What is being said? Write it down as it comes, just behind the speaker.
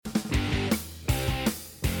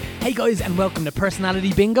Hey guys, and welcome to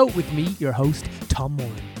Personality Bingo with me, your host, Tom Moore.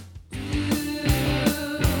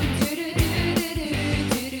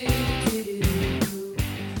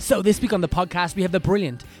 So this week on the podcast, we have the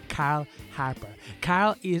brilliant Carl Harper.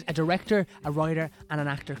 Carl is a director, a writer and an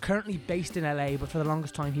actor currently based in LA, but for the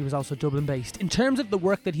longest time he was also Dublin based. In terms of the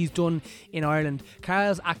work that he's done in Ireland,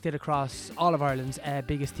 Carl's acted across all of Ireland's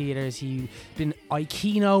biggest theatres. He's been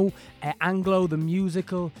Aikino, Anglo, the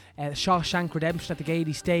musical, Shawshank Redemption at the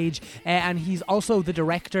Gaiety Stage, and he's also the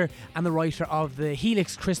director and the writer of the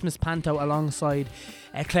Helix Christmas Panto alongside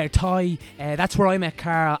Claire Tighe. That's where I met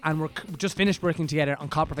Carl, and we're just finished working together on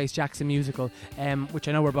Copperface Jackson musical, which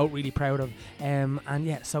I know we're both really proud of. And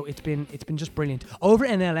yeah, so it's been just brilliant. Over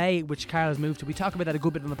in LA, which Carl has moved to, we talk about that a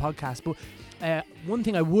good bit on the podcast, but one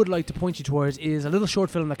thing I would like to point you towards is a little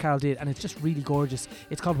short film that Carl did, and it's just really gorgeous.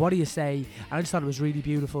 It's called What Do You Say? And I just thought it was really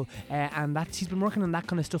beautiful, and he's been working on that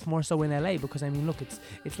kind of stuff more so in LA, because I mean, look, it's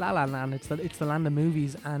La La Land, it's the land of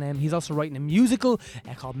movies, and he's also writing a musical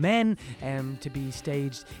called Men, to be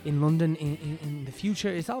staged in London in the future.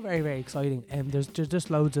 It's all very, very exciting, and there's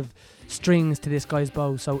just loads of strings to this guy's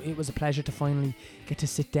bow, so it was a pleasure to finally get to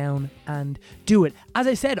sit down and do it. As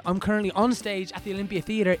I said, I'm currently on stage at the Olympia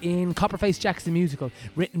Theatre in Copperface Jackson musical,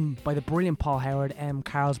 written by the brilliant Paul Howard.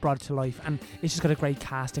 Carl's brought it to life, and it's just got a great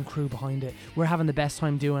cast and crew behind it. We're having the best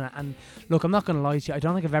time doing it, and look, I'm not going to lie to you, I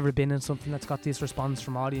don't think I've ever been in something that's got this response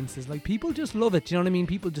from audiences. Like, people just love it, do you know what I mean?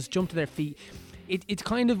 People just jump to their feet. It's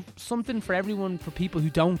kind of something for everyone. For people who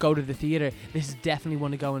don't go to the theatre, this is definitely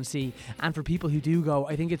one to go and see, and for people who do go,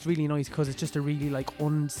 I think it's really nice because it's just a really like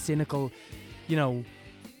uncynical, you know,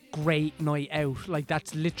 great night out. Like,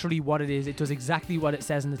 that's literally what it is. It does exactly what it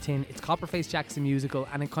says in the tin. It's Copperface Jackson musical,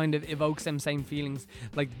 and it kind of evokes them same feelings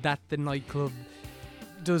like that the nightclub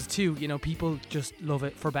does too. You know, people just love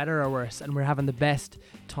it for better or worse, and we're having the best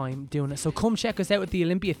time doing it. So come check us out at the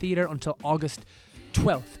Olympia Theatre until August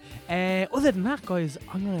 12th. Other than that, guys,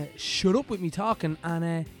 I'm going to shut up with me talking,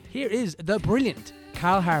 and here is the brilliant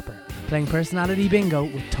Carl Harper playing Personality Bingo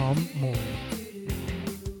with Tom Moore.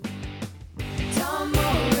 Tom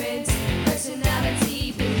Moritz,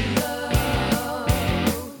 Personality Bingo.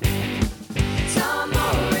 Tom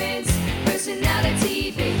Moritz,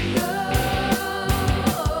 Personality Bingo.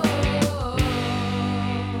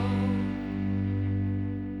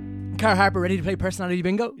 Carl Harper, ready to play Personality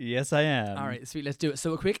Bingo? Yes, I am. Alright, sweet, let's do it.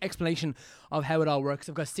 So a quick explanation of how it all works.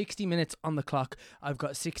 I've got 60 minutes on the clock. I've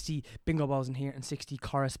got 60 bingo balls in here and 60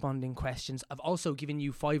 corresponding questions. I've also given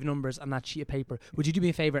you 5 numbers on that sheet of paper. Would you do me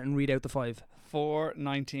a favour and read out the 5? 4,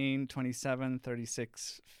 19, 27,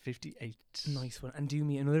 36, 58. Nice one. And do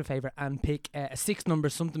me another favour and pick a 6 number,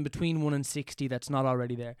 something between 1 and 60 that's not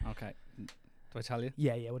already there. Okay. Do I tell you?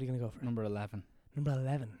 Yeah, what are you going to go for? Number 11. Number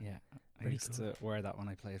 11. Yeah. I Very used to wear that when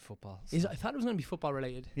I played football. I thought it was going to be football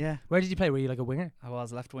related. Yeah. Where did you play? Were you like a winger? I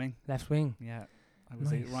was left wing. Left wing? Yeah. I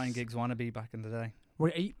was Nice. a Ryan Giggs wannabe back in the day.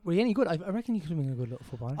 Were you any good? I reckon you could have been a good little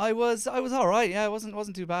footballer. I was all right. Yeah, it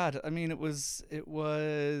wasn't too bad. I mean, it was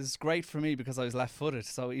great for me because I was left-footed.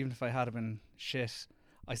 So even if I had been shit,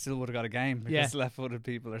 I still would have got a game because left-footed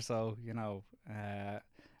people are so, you know,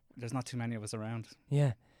 there's not too many of us around.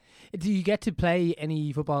 Yeah. Do you get to play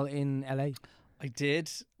any football in LA? I did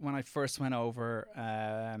when I first went over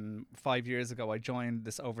 5 years ago. I joined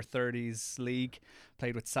this over 30s league,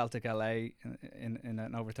 played with Celtic LA in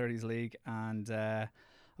an over 30s league, and I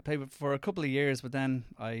played for a couple of years. But then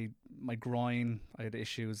my groin, I had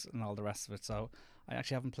issues and all the rest of it. So I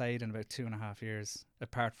actually haven't played in about 2.5 years.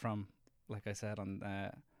 Apart from, like I said on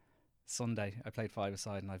Sunday, I played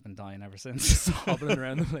 5-a-side and I've been dying ever since. Hobbling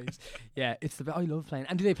around the place. Yeah, I love playing.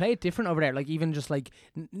 And do they play it different over there? Like, even just like,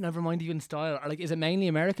 never mind even style, or like, is it mainly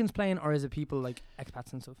Americans playing, or is it people like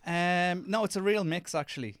expats and stuff? No, it's a real mix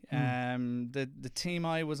actually. The team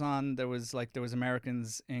I was on, there was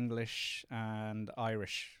Americans, English and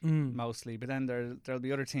Irish mostly, but then there'll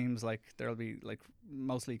be other teams, like there'll be like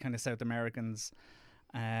mostly kind of South Americans.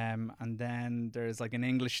 And then there's like an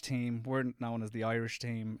English team, we're known as the Irish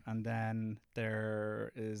team, and then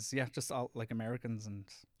there is just all like Americans, and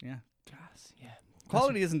Class, yeah.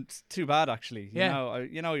 quality isn't too bad actually.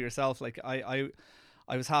 You know yourself, like I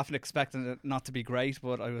was half expecting it not to be great,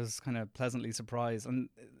 but I was kind of pleasantly surprised. And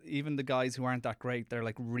even the guys who aren't that great, they're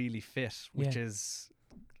like really fit, which is,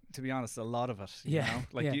 to be honest, a lot of it. You know?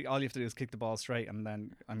 Like all you have to do is kick the ball straight, and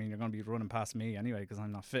then, I mean, you're going to be running past me anyway because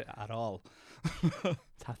I'm not fit at all.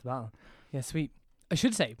 It's half the battle. Yeah, sweet. I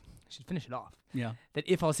should finish it off. Yeah. That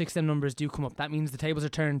if all 6 of them numbers do come up, that means the tables are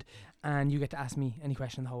turned and you get to ask me any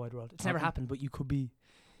question in the whole wide world. It's never happened, but you could be.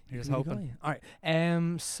 Here's hoping. All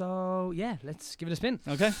right. So, yeah, let's give it a spin.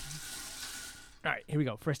 Okay. All right, here we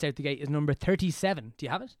go. First out the gate is number 37. Do you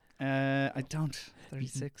have it? I don't.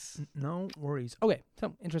 36. No worries. Okay,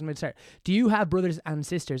 so interesting way to start. Do you have brothers and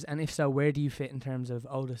sisters? And if so, where do you fit in terms of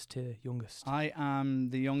oldest to youngest? I am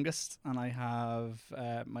the youngest, and I have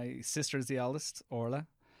my sister's the eldest, Orla.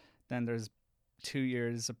 Then there's 2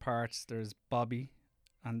 years apart, there's Bobby.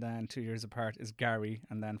 And then 2 years apart is Gary.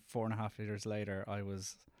 And then 4.5 years later, I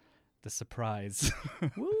was the surprise.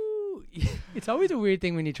 Woo! It's always a weird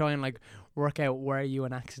thing when you try and like work out where you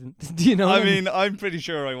an accident. Do you know? I what mean, I'm pretty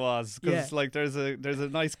sure I was, because Yeah. like there's a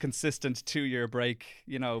nice consistent 2-year break,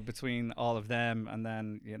 between all of them, and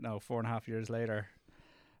then 4.5 years later,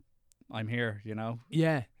 I'm here.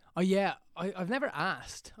 Yeah. Oh yeah. I've never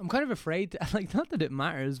asked. I'm kind of afraid. Like, not that it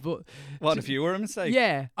matters, but What if you were a mistake?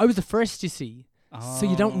 yeah, I was the first. You see, so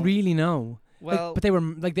you don't Oh. really know. Well, but they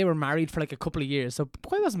were married for like a couple of years, so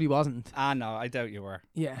why wasn't he? Wasn't? no, I doubt you were.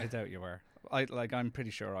 Yeah. I doubt you were. I'm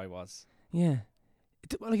pretty sure I was. Yeah.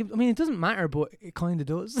 It doesn't matter, but it kind of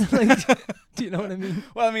does. Like, do you know what I mean?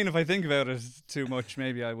 Well, I mean, if I think about it too much,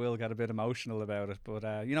 maybe I will get a bit emotional about it. But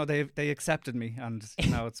they accepted me, and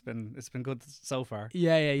it's been good so far.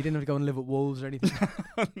 Yeah, you didn't have to go and live with wolves or anything.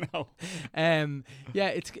 No. Yeah,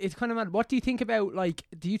 it's kind of mad. What do you think about, like,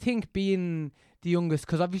 do you think being the youngest,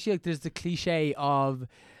 because obviously like there's the cliche of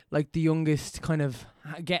like the youngest kind of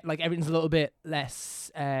get like everything's a little bit less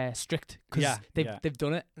strict because Yeah, they've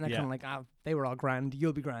done it, and they're Yeah. kind of like, they were all grand,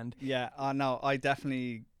 you'll be grand. Yeah, no, I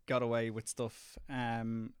definitely got away with stuff.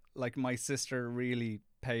 Like my sister really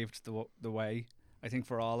paved the way, I think,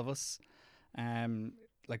 for all of us.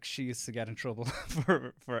 Like she used to get in trouble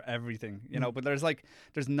for everything, But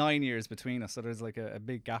there's 9 years between us, so there's like a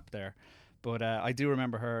big gap there. But I do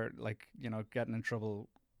remember her getting in trouble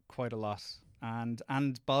quite a lot, and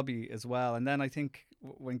Bobby as well. And then I think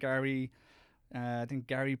when Gary, I think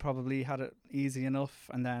Gary probably had it easy enough,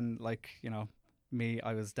 and then me,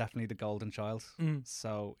 I was definitely the golden child.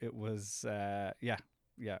 So it was yeah.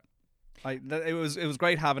 It was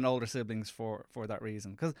great having older siblings for that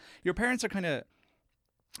reason, because your parents are kind of,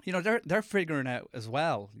 they're figuring out as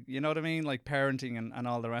well, you know what I mean, like parenting and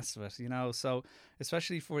all the rest of it, so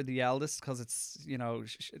especially for the eldest, because it's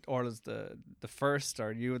Orla's the first,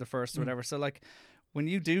 or you were the first, or whatever. So like when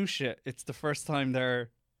you do shit, it's the first time they're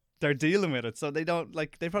dealing with it, so they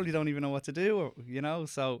probably don't even know what to do,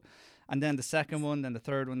 so. And then the second one, then the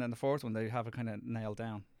third one, then the fourth one, they have it kind of nailed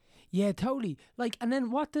down. Yeah, totally. Like, and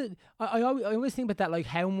then I always think about that, like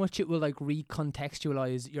how much it will like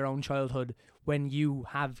recontextualize your own childhood when you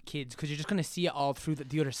have kids, because you're just going to see it all through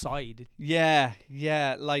the other side. Yeah,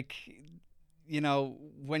 like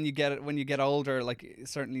when you get older, like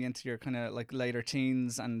certainly into your kind of like later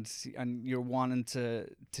teens, and you're wanting to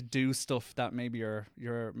do stuff that maybe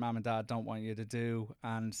your mom and dad don't want you to do,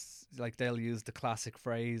 and like they'll use the classic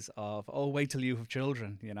phrase of, oh, wait till you have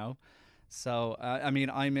children, So I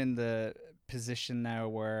mean, I'm in the position now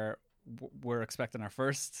where we're expecting our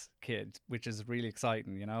first kid, which is really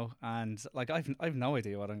exciting, and like I've no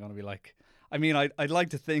idea what I'm going to be like. I mean, I'd like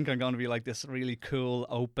to think I'm going to be like this really cool,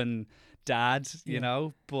 open dad,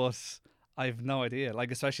 but I've no idea.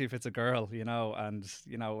 Like, especially if it's a girl, and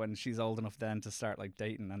when she's old enough then to start like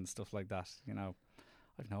dating and stuff like that,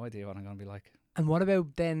 I've no idea what I'm going to be like. And what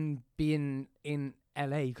about then being in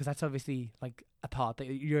LA? Because that's obviously like a thought that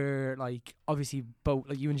you're like, obviously both,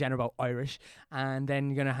 like you and Jen are both Irish, and then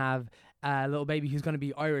you're gonna have a little baby who's gonna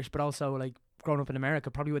be Irish, but also like grown up in America,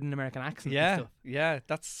 probably with an American accent. Yeah, and stuff. yeah,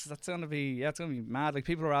 that's gonna be it's gonna be mad. Like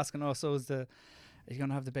people are asking, oh, so are you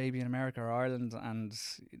gonna have the baby in America or Ireland? And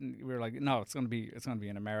we were like, no, it's gonna be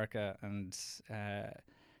in America, and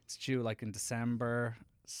it's due like in December.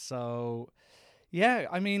 So yeah,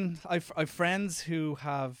 I mean, I've friends who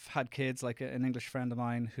have had kids, like an English friend of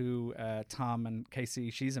mine who, Tom and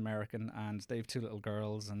Casey, she's American, and they have 2 little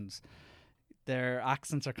girls, and their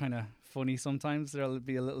accents are kind of funny sometimes. There'll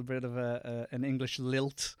be a little bit of an English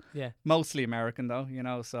lilt. Yeah. Mostly American though,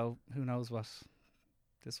 so who knows what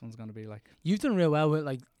this one's going to be like. You've done real well with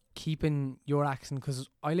like keeping your accent, because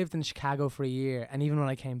I lived in Chicago for a year, and even when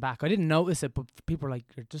I came back, I didn't notice it, but people were like,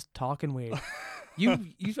 you're just talking weird.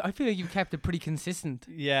 you I feel like you kept it pretty consistent.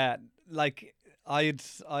 Yeah, like I'd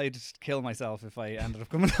kill myself if I ended up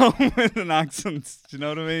coming home with an accent. Do you know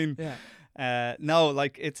what I mean? Yeah. No,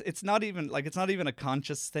 like it's not even a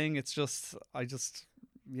conscious thing. It's just I've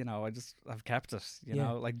kept it. You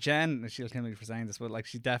know, like Jen, she'll kill me for saying this, but like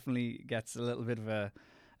she definitely gets a little bit of a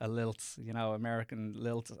lilt, American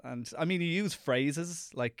lilt. And I mean, you use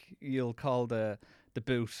phrases like you'll call the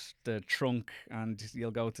boot the trunk, and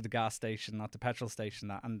you'll go to the gas station, not the petrol station,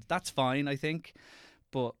 and that's fine, I think.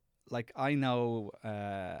 But like I know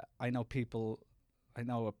people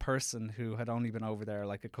a person who had only been over there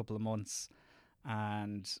like a couple of months,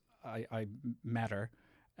 and I met her,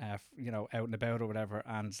 out and about or whatever,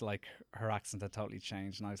 and like her accent had totally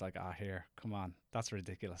changed, and I was like, here, come on, that's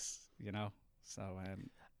ridiculous, So And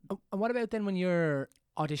what about then when you're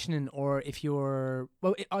auditioning, or if you're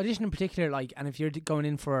auditioning in particular, like, and if you're going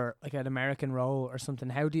in for like an American role or something,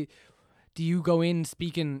 how do you go in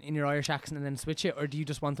speaking in your Irish accent and then switch it, or do you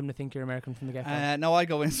just want them to think you're American from the get-go? No, I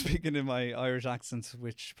go in speaking in my Irish accent,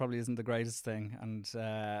 which probably isn't the greatest thing, and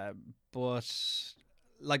but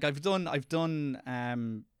like I've done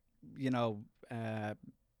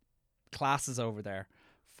classes over there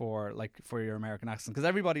for your American accent, because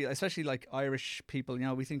everybody, especially like Irish people,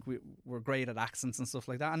 we think we're great at accents and stuff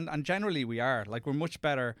like that, and generally we are. Like, we're much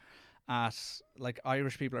better at, like,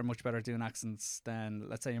 Irish people are much better at doing accents than,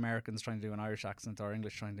 let's say, Americans trying to do an Irish accent, or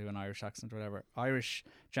English trying to do an Irish accent or whatever. Irish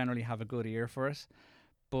generally have a good ear for it,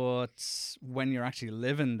 but when you're actually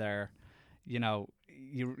living there,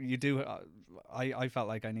 you do. I felt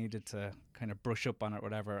like I needed to kind of brush up on it,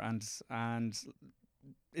 whatever, and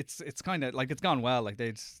it's kind of like, it's gone well. Like,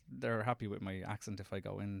 they're happy with my accent if I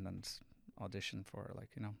go in and audition for,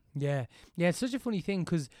 Yeah, it's such a funny thing,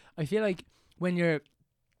 because I feel like when you're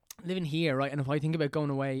living here, right, and if I think about going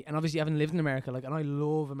away, and obviously I haven't lived in America, like, and I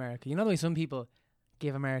love America, the way some people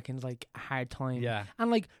give Americans like a hard time, Yeah. and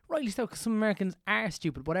like rightly so, because some Americans are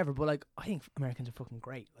stupid, whatever, but like I think Americans are fucking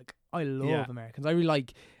great. Like, I love Americans. I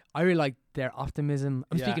really like their optimism.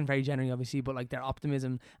 I'm speaking very generally, obviously, but like their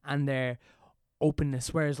optimism and their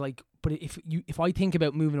openness. Whereas, like, but if I think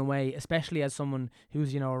about moving away, especially as someone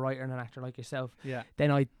who's a writer and an actor like yourself,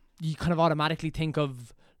 then you kind of automatically think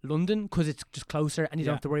of London, because it's just closer and you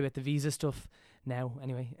don't have to worry about the visa stuff now.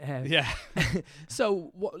 Anyway,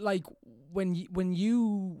 so like when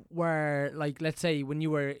you were, like, let's say when you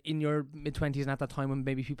were in your mid-20s and at that time when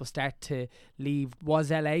maybe people start to leave, was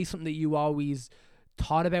LA something that you always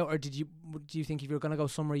thought about, or do you think if you were going to go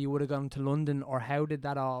somewhere you would have gone to London, or how did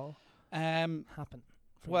that all happen?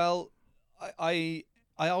 Well, I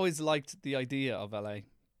always liked the idea of LA,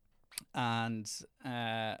 and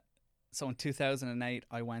so in 2008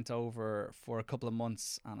 I went over for a couple of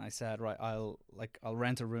months, and I said, right, I'll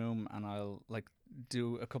rent a room, and I'll like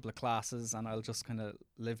do a couple of classes, and I'll just kind of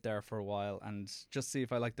live there for a while and just see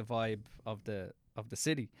if I like the vibe of the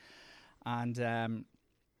city. And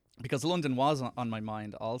because London was on my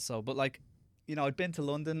mind also, but like, I'd been to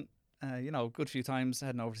London a good few times,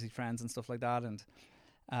 heading over to see friends and stuff like that, and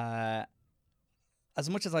as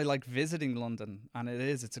much as I like visiting London, and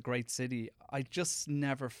it's a great city, I just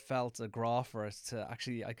never felt a graw for it to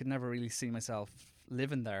actually, I could never really see myself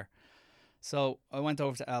living there. So I went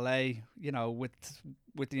over to LA,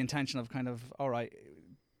 with the intention of kind of, all right,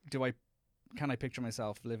 can I picture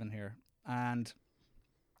myself living here? And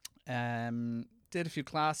did a few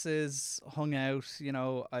classes, hung out,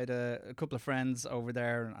 I had a couple of friends over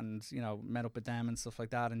there, and met up with them and stuff like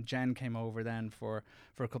that. And Jen came over then for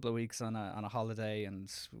a couple of weeks on a holiday,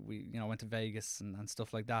 and we went to Vegas and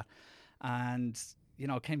stuff like that. And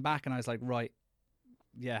came back, and I was like, right,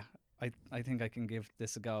 yeah, I think I can give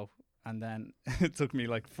this a go. And then it took me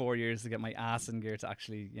like 4 years to get my ass in gear to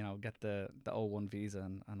actually get the O1 visa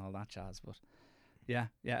and all that jazz. But yeah,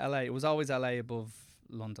 LA, it was always LA above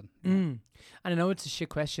London. And I know it's a shit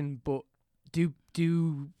question, but do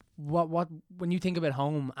what when you think about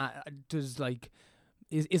home, does like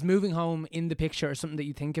is moving home in the picture, or something that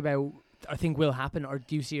you think about or think will happen, or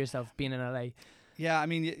do you see yourself being in LA? Yeah, I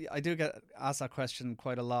mean, I do get asked that question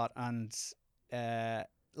quite a lot, and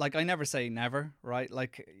like, I never say never, right?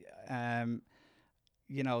 Like, the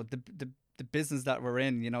business that we're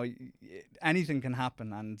in, anything can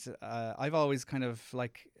happen, and I've always kind of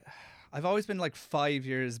like, I've always been like 5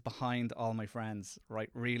 years behind all my friends, right?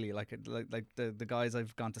 Really, like the guys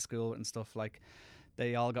I've gone to school with and stuff, like,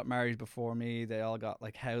 they all got married before me. They all got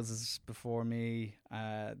like houses before me.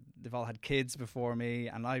 They've all had kids before me,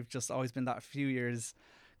 and I've just always been that few years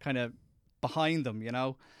kind of behind them,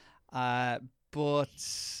 But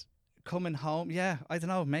coming home, yeah, I don't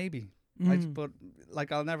know, maybe. But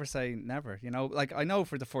like, I'll never say never, Like, I know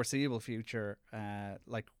for the foreseeable future,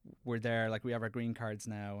 like, we're there, like, we have our green cards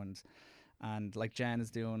now, and like, Jen is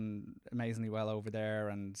doing amazingly well over there,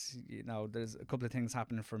 and there's a couple of things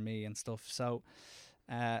happening for me and stuff. So,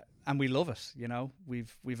 and we love it,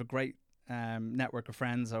 We've a great network of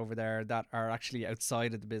friends over there that are actually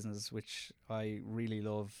outside of the business, which I really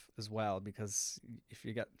love as well, because if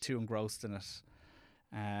you get too engrossed in it,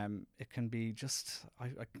 it can be just,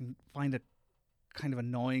 I can find it kind of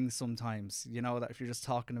annoying sometimes, that if you're just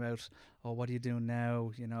talking about, oh, what are you doing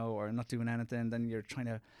now, or not doing anything, then you're trying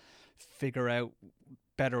to figure out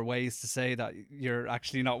better ways to say that you're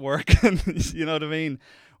actually not working. You know what I mean?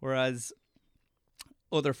 Whereas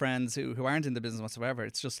other friends who aren't in the business whatsoever,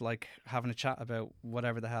 it's just like having a chat about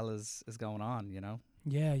whatever the hell is going on, you know?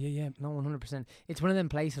 Yeah. No, 100%. It's one of them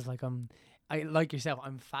places I like yourself.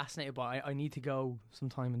 I'm fascinated by it. I need to go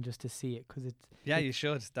sometime and just to see it because Yeah, you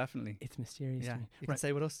should, definitely. it's mysterious Yeah, to me. you can Right,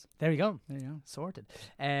 stay with us. there we go. There you go. Sorted.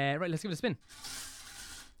 Right, let's give it a spin.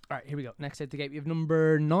 All right, here we go. Next out the gate, we have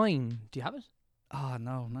number 9. Do you have it? Oh,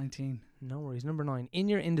 no, 19. No worries. Number 9. In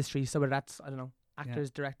your industry, so whether that's, I don't know,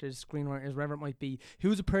 actors, directors, screenwriters, wherever it might be,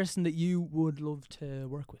 who's a person that you would love to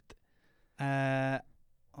work with?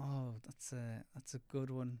 That's a good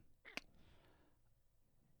one.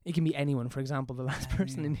 It can be anyone. For example, the last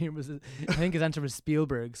person in here was, I think his answer was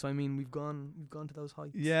Spielberg. So I mean, we've gone to those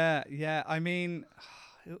heights. Yeah. I mean,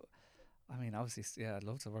 obviously, yeah, I'd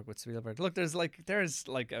love to work with Spielberg. Look, there's a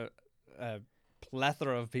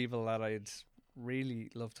plethora of people that I'd really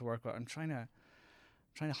love to work with. I'm trying to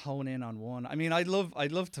hone in on one. I mean, I'd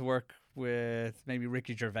love to work with maybe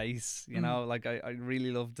Ricky Gervais. You know, like I really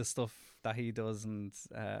love the stuff that he does, and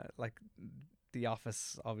like The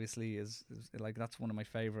Office obviously is like, that's one of my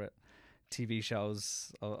favorite TV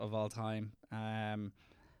shows of all time.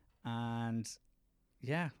 And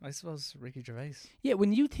yeah, I suppose Ricky Gervais. Yeah,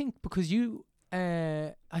 when you think, because you,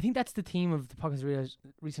 I think that's the theme of the podcast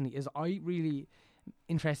recently, is I really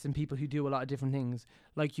interested in people who do a lot of different things.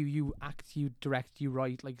 Like you act, you direct, you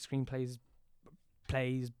write, like screenplays,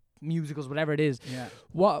 plays, musicals, whatever it is. Yeah.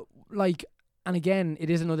 What, like, and again, it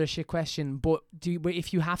is another shit question, but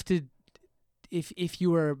if you have to, if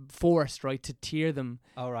you were forced, right, to tier them,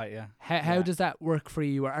 Oh, right, yeah. how does that work for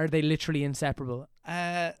you, or are they literally inseparable?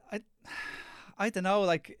 I don't know,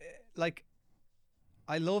 like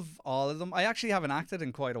I love all of them. I actually haven't acted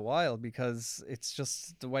in quite a while because it's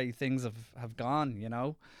just the way things have gone, you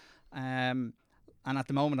know. And at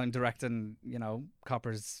the moment I'm directing, you know,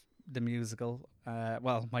 Coppers the musical.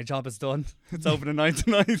 Well, my job is done. It's opening night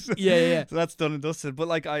tonight. Yeah. So that's done and dusted. But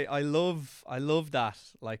like I love that.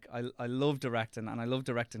 Like I love directing, and I love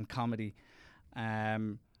directing comedy.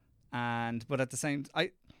 But at the same,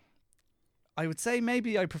 I would say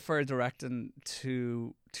maybe I prefer directing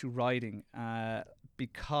to writing,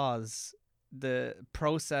 because the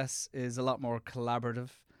process is a lot more collaborative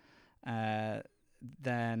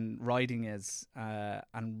than writing is.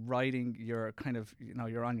 And writing, you're kind of, you know,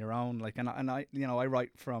 you're on your own. Like, and I you know, I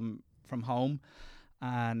write from home,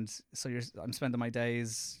 and so I'm spending my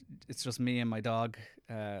days, it's just me and my dog,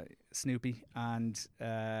 Snoopy, and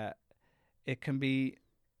it can be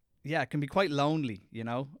quite lonely, you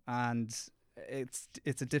know, and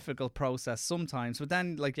it's a difficult process sometimes. But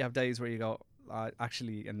then, like, you have days where you go,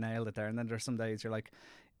 actually, I nailed it there, and then there's some days you're like,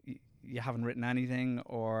 you haven't written anything,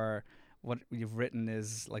 or what you've written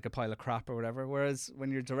is like a pile of crap or whatever. Whereas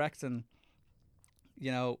when you're directing,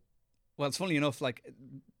 you know, well, it's funny enough, like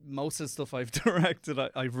most of the stuff I've directed,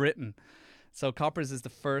 I've written. So Coppers is the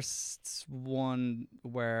first one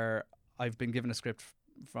where I've been given a script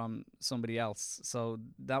from somebody else. So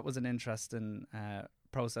that was an interesting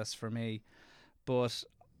process for me. But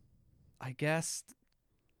I guess,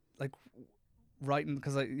 like, writing,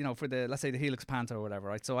 because for let's say the Helix Panther or whatever,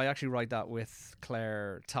 right? So I actually write that with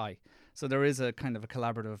Claire Ty. So there is a kind of a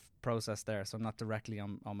collaborative process there. So I'm not directly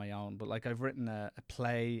on my own. But like, I've written a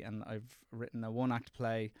play, and I've written a one-act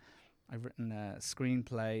play, I've written a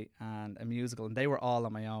screenplay and a musical, and they were all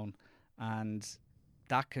on my own. And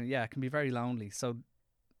that can be very lonely. So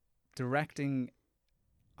directing,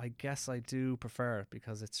 I guess I do prefer,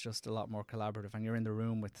 because it's just a lot more collaborative, and you're in the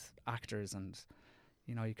room with actors, and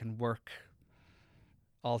you know, you can work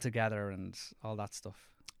all together and all that stuff.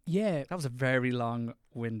 Yeah, That was a very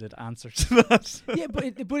long-winded answer to that. yeah, but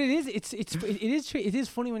it is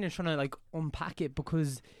funny when you're trying to like unpack it,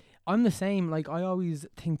 because I'm the same. Like, I always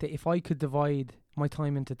think that if I could divide my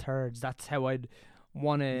time into thirds, that's how I'd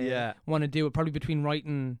want to do it. Probably between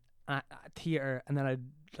writing, theatre, and then I'd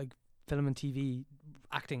like film and TV,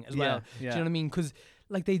 acting as well. Do you know what I mean? Because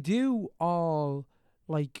like, they do all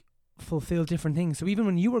like fulfill different things. So even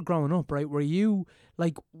when you were growing up, right, were you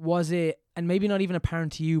like, was it, and maybe not even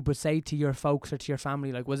apparent to you, but say to your folks or to your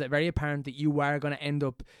family, like, was it very apparent that you were going to end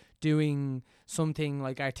up doing something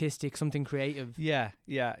like artistic, something creative? Yeah,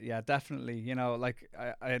 definitely. You know, like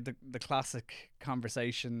I had the classic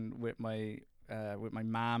conversation with my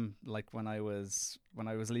mom, like when I was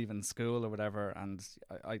leaving school or whatever, and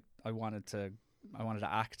I wanted to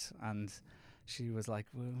act, and she was like,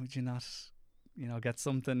 well, would you not, you know, get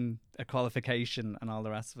something, a qualification and all the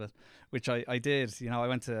rest of it, which I did. You know, I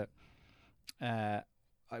went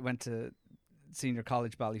to senior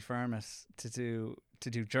college Ballyfermot to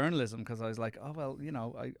do journalism because I was like, oh well,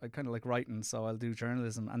 I kind of like writing, so I'll do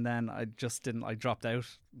journalism. And then I just didn't. I dropped out,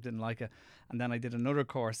 didn't like it, and then I did another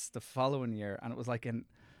course the following year, and it was like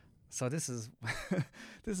so this is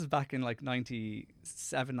this is back in like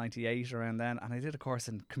 97, 98 around then, and I did a course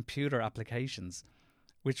in computer applications,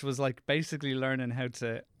 which was like basically learning how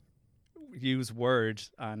to use Word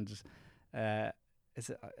and is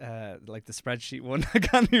it like the spreadsheet one? I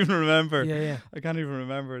can't even remember. Yeah. I can't even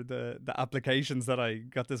remember the applications that I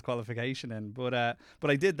got this qualification in. But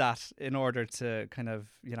I did that in order to kind of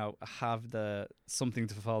have something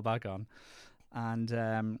to fall back on,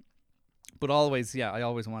 and but always I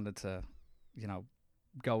always wanted to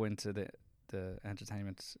go into the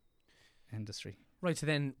entertainment industry. Right.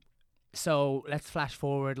 So let's flash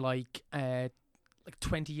forward like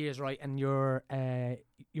 20 years, right? And your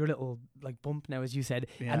little like bump now, as you said,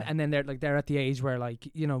 and then they're at the age where like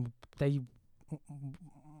they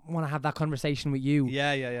want to have that conversation with you.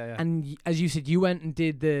 Yeah. And as you said, you went and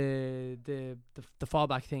did the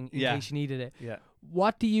fallback thing in case you needed it. Yeah.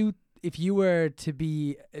 What do you, if you were to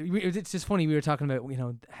be? It's just funny. We were talking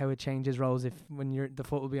about how it changes roles when the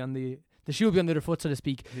foot will be on the shoe will be on the other foot, so to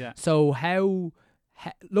speak. Yeah. So how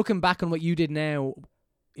looking back on what you did now,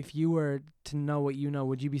 if you were to know what you know,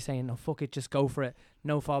 would you be saying, no, fuck it, just go for it,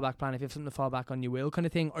 no fallback plan, if you have something to fall back on, you will, kind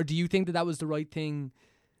of thing? Or do you think that was the right thing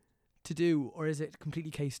to do, or is it completely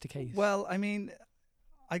case to case? Well, I mean,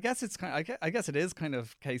 I guess it's I guess it is kind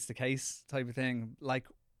of case to case type of thing. Like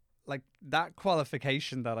that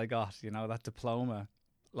qualification that I got, that diploma,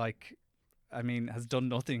 like, I mean, has done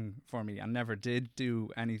nothing for me and never did do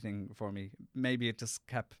anything for me. Maybe it just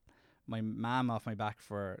kept my mom off my back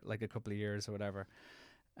for like a couple of years or whatever.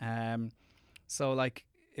 So like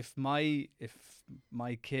if my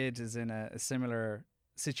kid is in a similar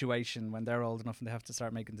situation when they're old enough and they have to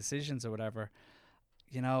start making decisions or whatever,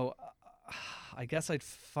 I guess I'd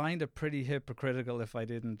find it pretty hypocritical if I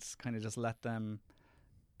didn't kind of just let them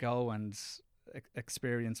go and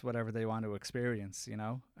experience whatever they want to experience.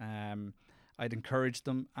 I'd encourage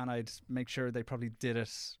them and I'd make sure they probably did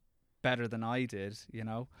it better than I did.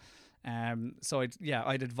 So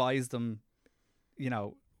I'd advise them,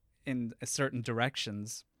 in certain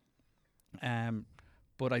directions.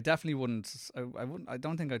 But I definitely wouldn't. I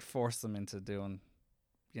don't think I'd force them into doing,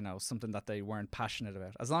 something that they weren't passionate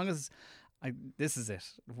about. As long as this is it.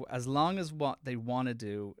 As long as what they want to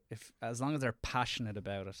do, as long as they're passionate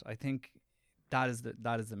about it, I think that is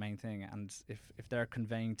the main thing. And if they're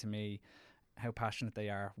conveying to me how passionate they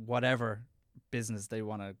are, whatever business they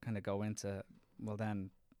want to kind of go into, well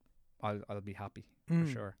then I'll be happy for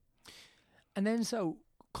sure. And then so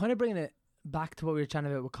kind of bringing it back to what we were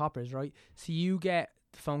chatting about with Coppers, right? So you get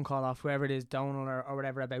the phone call off whoever it is, Donal or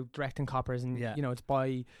whatever, about directing Coppers, and it's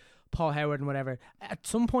by Paul Howard and whatever. At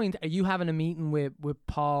some point, are you having a meeting with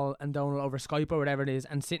Paul and Donal over Skype or whatever it is,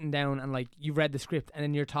 and sitting down and like you've read the script and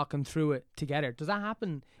then you're talking through it together? Does that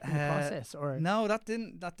happen in the process? Or no, that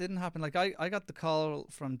didn't happen. Like I got the call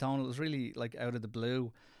from Donal. It was really like out of the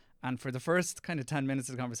blue, and for the first kind of 10 minutes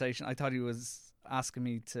of the conversation, I thought he was asking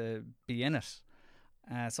me to be in it.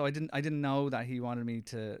 So I didn't know that he wanted me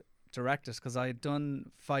to direct it, because I had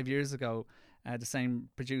done 5 years ago. The same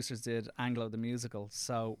producers did Anglo the musical,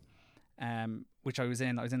 so which I was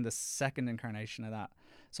in. I was in the second incarnation of that.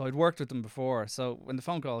 So I'd worked with them before. So when the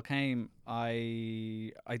phone call came,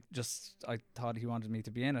 I thought he wanted me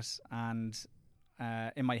to be in it, and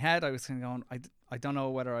in my head I was kind of going, I don't know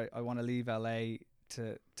whether I want to leave LA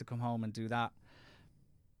to come home and do that.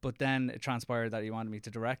 But then it transpired that he wanted me to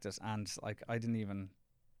direct it, and like I didn't even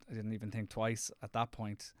think twice at that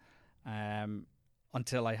point,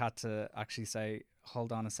 until I had to actually say,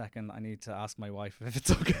 hold on a second, I need to ask my wife if it's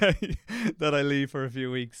okay that I leave for a few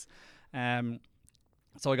weeks.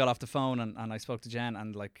 So I got off the phone and I spoke to Jen,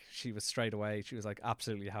 and like she was straight away, she was like,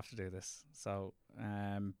 absolutely, you have to do this. So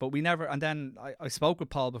but we never, and then I spoke with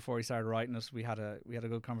Paul before he started writing it. We had a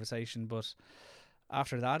good conversation, but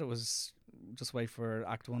after that it was just wait for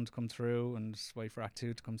Act 1 to come through and just wait for Act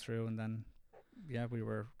 2 to come through, and then we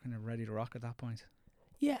were kind of ready to rock at that point.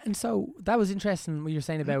 Yeah, and so that was interesting what you're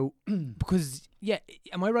saying about, because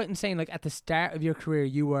am I right in saying like at the start of your career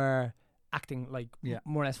you were acting like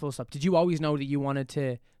more or less full stop? Did you always know that you wanted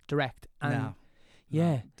to direct? And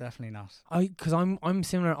no, definitely not. Because I'm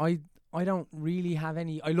similar. I don't really have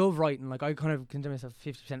any. I love writing. Like I kind of consider myself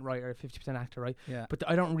 50% writer, 50% actor, right? Yeah. But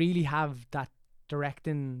I don't really have that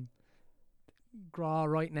directing graw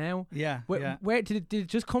right now. Where did it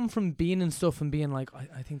just come from, being in stuff and being like,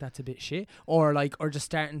 I think that's a bit shit, or just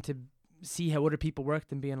starting to see how other people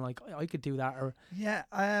worked and being like, I could do that? Or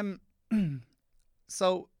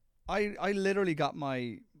so I literally got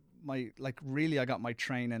my I got my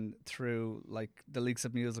training through like the Leaks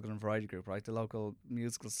of Musical and Variety Group, right? The local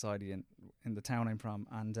musical society in the town I'm from,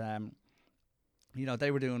 and you know,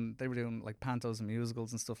 they were doing like pantos and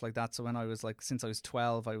musicals and stuff like that. So when I was like, since I was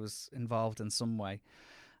 12, I was involved in some way,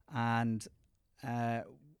 and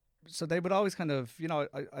so they would always kind of, you know,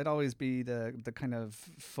 I'd always be the kind of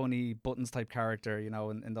funny Buttons type character, you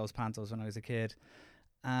know, in those pantos when I was a kid.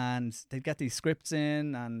 And they'd get these scripts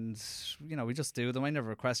in, and you know, we just do them. I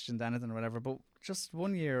never questioned anything or whatever. But just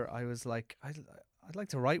one year, I was like, I'd like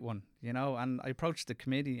to write one, you know. And I approached the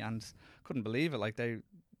committee and couldn't believe it. Like they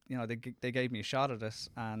gave me a shot at it,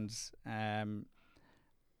 and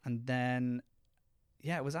then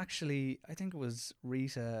it was actually, I think it was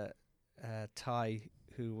Rita Ty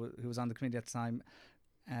who was on the committee at the time,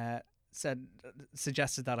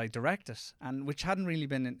 suggested that I direct it, and which hadn't really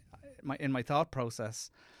been in my thought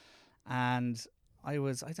process. And I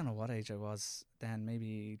don't know what age I was then,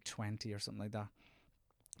 maybe 20 or something like that.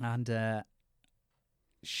 And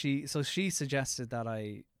she suggested that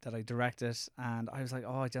I direct it, and I was like,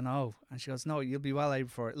 oh, I don't know. And she goes, no, you'll be well able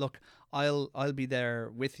for it. Look, I'll be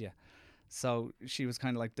there with you. So she was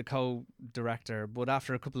kind of like the co-director, but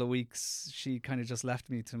after a couple of weeks, she kind of just left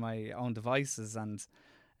me to my own devices, and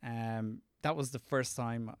that was the first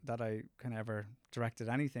time that I kind of ever directed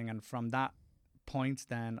anything. And from that point,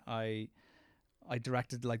 then I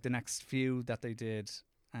directed like the next few that they did,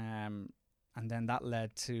 and then that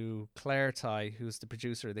led to Claire Ty, who's the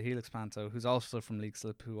producer of the Helix Panto, who's also from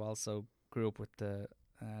Leixlip, who also grew up with the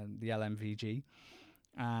LMVG,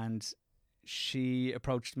 and she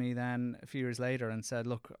approached me then a few years later and said,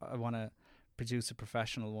 look, I want to produce a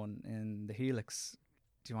professional one in the Helix.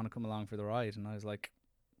 Do you want to come along for the ride? And I was like,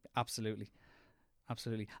 absolutely.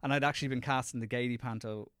 And I'd actually been cast in the Gaiety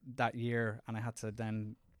Panto that year, and I had to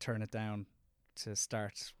then turn it down to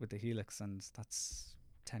start with the Helix, and that's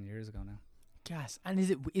 10 years ago now. Gas. And is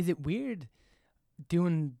it weird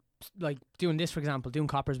doing this, for example, doing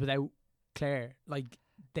Coppers without Claire, like,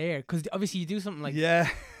 there? Because obviously you do something like... Yeah.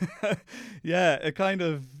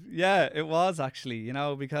 It was actually, you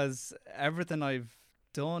know, because everything I've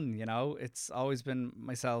done, you know, it's always been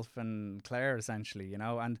myself and Claire essentially, you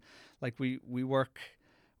know, and like we work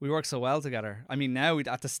so well together. I mean, now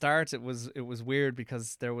at the start it was weird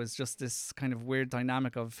because there was just this kind of weird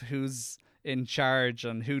dynamic of who's in charge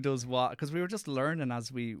and who does what, because we were just learning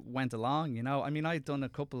as we went along, you know. I mean, I'd done a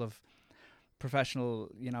couple of professional,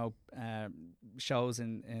 you know, shows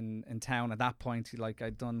in town at that point. Like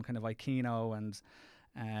I'd done kind of Aikino, and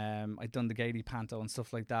I'd done the Gaiety Panto and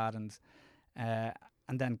stuff like that,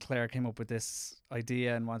 and then Claire came up with this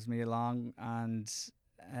idea and wanted me along, and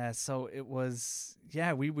so it was,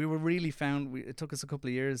 we were really it took us a couple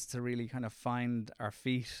of years to really kind of find our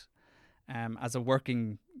feet as a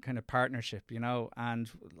working kind of partnership, you know. And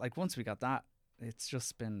like once we got that, it's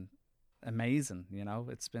just been amazing, you know.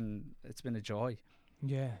 It's been a joy.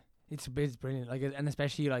 Yeah, it's brilliant. Like, and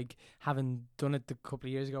especially like having done it a couple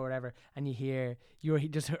of years ago or whatever, and you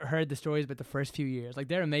just heard the stories about the first few years. Like,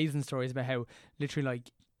 they're amazing stories about how literally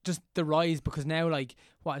like just the rise, because now like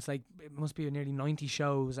it's like it must be nearly 90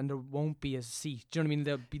 shows and there won't be a seat. Do you know what I mean?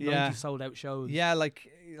 There'll be 90 sold out shows. Yeah, like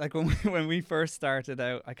when we first started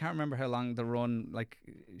out, I can't remember how long the run. Like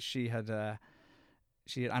she had and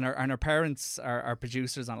her parents are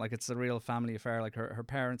producers on it. Like, it's a real family affair. Like her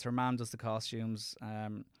parents, her mom does the costumes,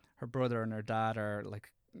 her brother and her dad are like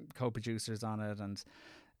co-producers on it, and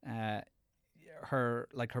her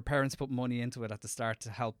parents put money into it at the start to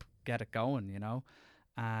help get it going, you know.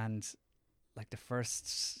 And like the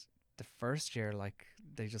first year, like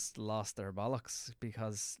they just lost their bollocks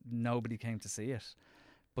because nobody came to see it,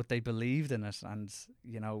 but they believed in it. And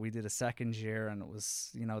you know, we did a second year and it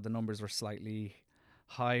was, you know, the numbers were slightly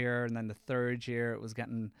higher, and then the third year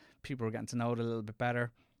people were getting to know it a little bit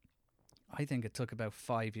better. I think it took about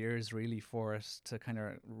 5 years really for it to kind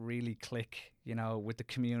of really click, you know, with the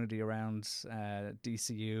community around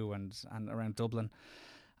DCU and around Dublin,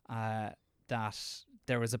 that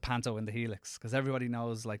there was a panto in the Helix, because everybody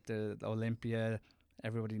knows like the Olympia,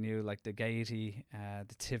 everybody knew like the Gaiety,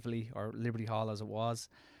 the Tivoli or Liberty Hall as it was,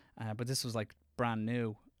 but this was like brand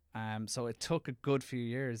new. So it took a good few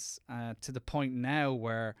years to the point now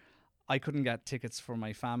where I couldn't get tickets for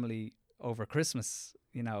my family over Christmas,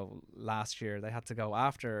 you know. Last year they had to go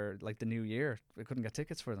after like the new year. We couldn't get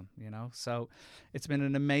tickets for them, you know. So it's been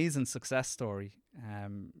an amazing success story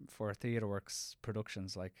for TheatreWorks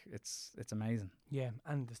Productions. Like it's amazing. Yeah,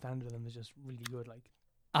 and the standard of them is just really good. Like,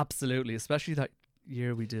 absolutely, especially that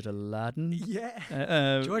year we did Aladdin.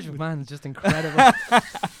 Yeah, George McMahon's just incredible.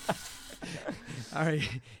 All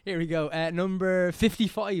right, here we go. Number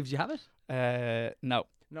 55. Do you have it? No.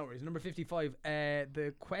 No worries. Number 55.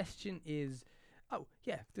 The question is, oh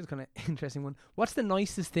yeah, this is kind of interesting one. What's the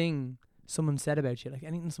nicest thing someone said about you? Like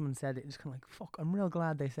anything someone said, it's kind of like, fuck, I'm real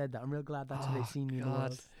glad they said that. I'm real glad that's how they see me in the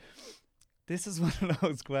world. This is one of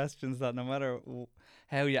those questions that no matter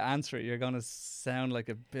how you answer it, you're going to sound like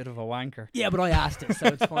a bit of a wanker. Yeah, but I asked it, so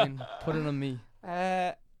it's fine. Put it on me.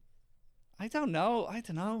 I don't know,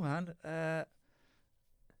 man.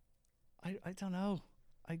 I don't know.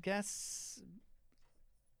 I guess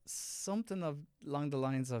something along the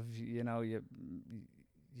lines of, you know, you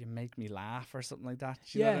make me laugh or something like that.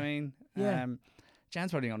 Do you know what I mean? Yeah.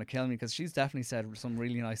 Jen's probably going to kill me because she's definitely said some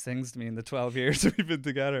really nice things to me in the 12 years we've been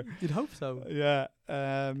together. You'd hope so. Yeah.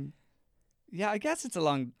 I guess it's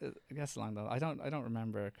along that. I don't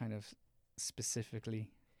remember kind of specifically.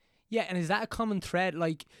 Yeah, and is that a common thread?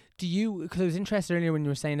 Like, do you, because I was interested earlier when you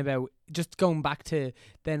were saying about just going back to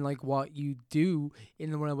then like what you do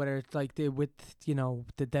in the world, whether it's like the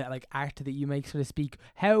like art that you make, so to speak.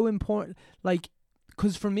 How important, like,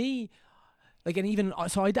 because for me, like, and even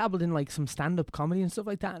so, I dabbled in like some stand-up comedy and stuff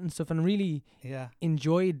like that and stuff, and really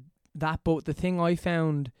enjoyed that. But the thing I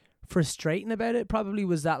found frustrating about it probably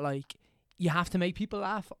was that like you have to make people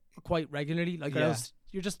laugh quite regularly, like or else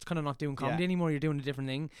you're just kind of not doing comedy anymore. You're doing a different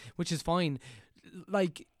thing, which is fine.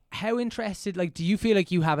 Like, how interested, like, do you feel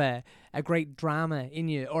like you have a great drama in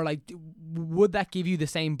you, or like would that give you the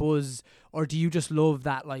same buzz, or do you just love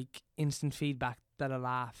that like instant feedback that a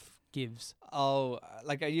laugh gives? Oh,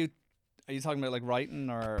 like, are you talking about like writing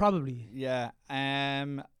or probably? Yeah. I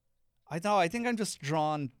don't know. I think I'm just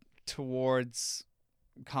drawn towards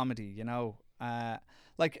comedy. You know,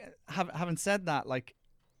 like having said that, like,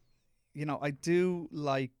 you know, I do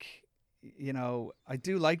like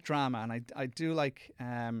drama, and I do like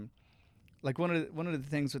one of the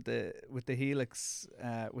things with the Helix,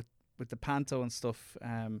 with the Panto and stuff.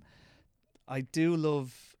 I do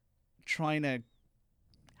love trying to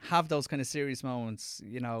have those kind of serious moments,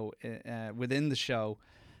 you know, within the show,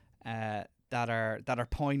 that are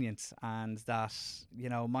poignant and that, you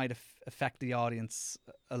know, might affect the audience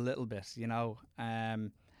a little bit, you know,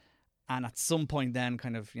 and at some point then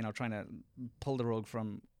kind of, you know, trying to pull the rug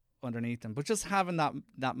from underneath them, but just having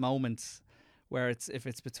that moment where if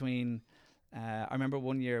it's between. I remember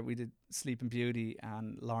one year we did Sleeping Beauty,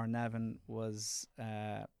 and Lauren Nevin was.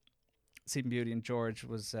 Sleeping Beauty and George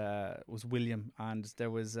was William, and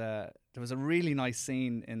there was a really nice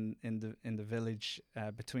scene in the village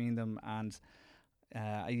between them, and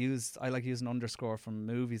I like using underscore from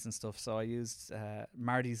movies and stuff, so I used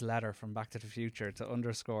Marty's letter from Back to the Future to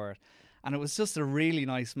underscore it, and it was just a really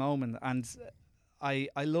nice moment, and I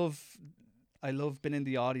love being in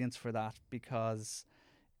the audience for that, because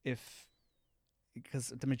the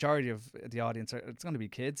majority of the audience it's going to be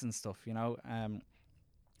kids and stuff, you know.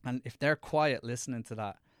 And if they're quiet listening to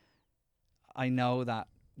that, I know that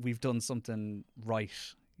we've done something right,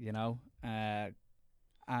 you know. And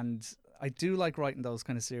I do like writing those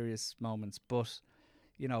kind of serious moments, but,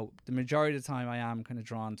 you know, the majority of the time I am kind of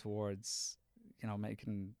drawn towards, you know,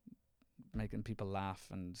 making people laugh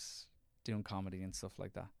and doing comedy and stuff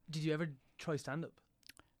like that. Did you ever try stand-up?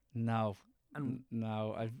 No.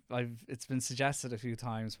 No. I've it's been suggested a few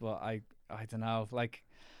times, but I don't know. Like,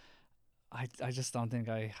 I just don't think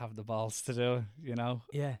I have the balls to do it, you know?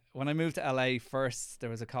 Yeah. When I moved to LA first, there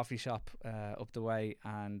was a coffee shop up the way,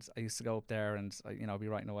 and I used to go up there and, you know, be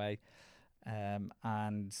writing away.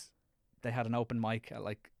 And they had an open mic at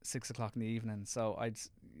like 6 o'clock in the evening. So I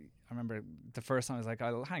remember the first time I was like,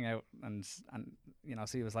 I'll hang out and you know,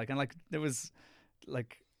 see what it was like. And like, there was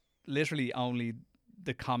like literally only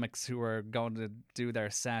the comics who were going to do their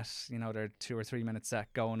set, you know, their 2 or 3 minute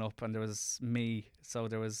set going up, and there was me, so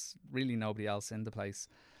there was really nobody else in the place.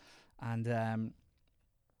 And I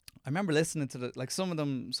remember listening to like some of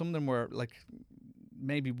them were like,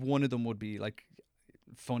 maybe one of them would be like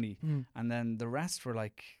funny, and then the rest were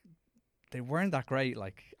like, they weren't that great,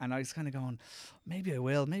 like, and I was kind of going, maybe I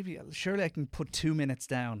will, surely I can put 2 minutes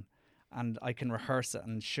down and I can rehearse it,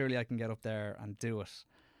 and surely I can get up there and do it.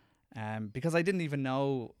 Because I didn't even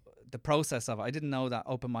know the process of it. I didn't know that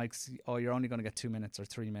open mics, you're only going to get 2 minutes or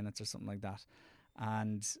 3 minutes or something like that.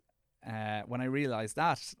 And when I realised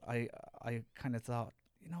that, I kind of thought,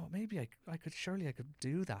 you know, maybe I could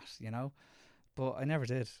do that, you know, but I never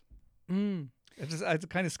did. It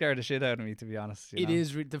kind of scared the shit out of me, to be honest. It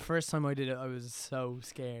is the first time I did it, I was so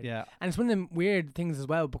scared. Yeah, and it's one of them weird things as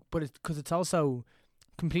well. But it's because it's also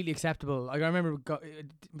completely acceptable. Like I remember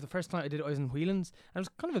the first time I did it, I was in Whelan's, and it was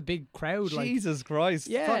kind of a big crowd. Like Jesus Christ.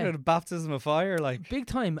 Yeah. Talking about baptism of fire, like. big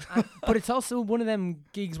time. But it's also one of them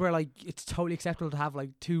gigs where like it's totally acceptable to have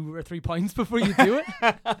like 2 or 3 pints before you do it.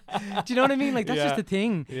 Do you know what I mean? Like that's just Yeah. a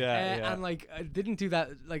thing. Yeah. And like I didn't do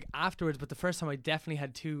that like afterwards, but the first time I definitely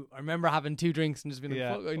had 2. I remember having 2 drinks and just being like,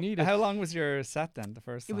 Yeah. fuck, I need it. How long was your set then, the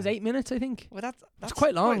first It time? was 8 minutes, I think. Well, that's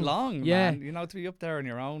quite long. Quite long, Yeah. man. You know, to be up there on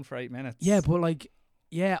your own for 8 minutes. Yeah, but like,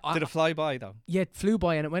 yeah, Did it fly by, though? yeah, it flew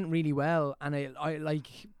by and it went really well. And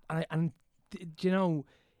you know,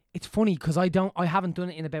 it's funny because I haven't done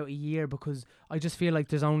it in about a year because I just feel like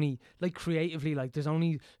there's only like creatively like there's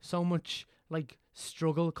only so much like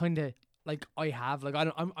struggle kind of like I have like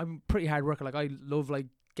I'm pretty hard worker. Like I love like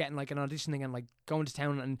getting like an auditioning and like going to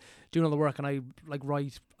town and doing all the work, and I like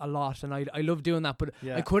write a lot and I love doing that, but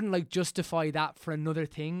Yeah. I couldn't like justify that for another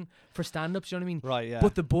thing for stand-ups, you know what I mean? Right, yeah.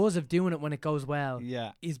 But the buzz of doing it when it goes well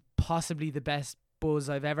yeah. is possibly the best buzz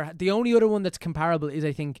I've ever had. The only other one that's comparable is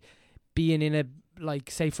I think being in a like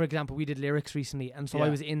say for example we did lyrics recently, and so I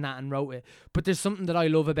Yeah. was in that and wrote it. But there's something that I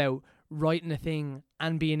love about writing a thing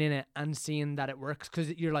and being in it and seeing that it works, because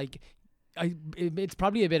you're like it's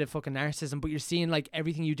probably a bit of fucking narcissism, but you're seeing like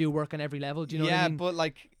everything you do work on every level. Do you know yeah, what I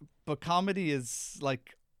mean? but comedy is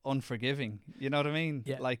like unforgiving. You know what I mean?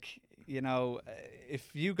 Yeah. Like, you know, if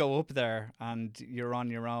you go up there and you're on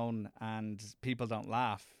your own and people don't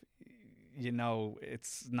laugh, you know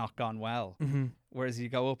it's not gone well. Mm-hmm. Whereas you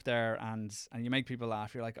go up there and you make people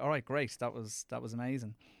laugh, you're like, all right, great, that was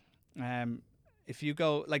amazing. If you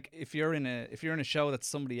go like if you're in a show that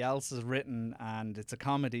somebody else has written and it's a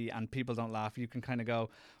comedy and people don't laugh, you can kind of go,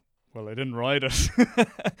 well, I didn't write it,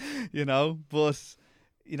 you know. But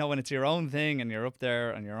you know, when it's your own thing and you're up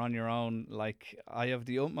there and you're on your own, like I have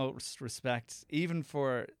the utmost respect, even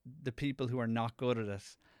for the people who are not good at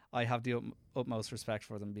it. I have the utmost respect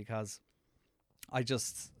for them, because I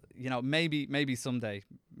just, you know, maybe someday,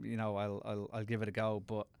 you know, I'll give it a go,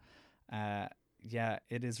 but yeah,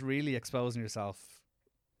 it is really exposing yourself.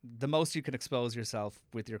 The most you can expose yourself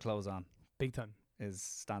with your clothes on Big time. is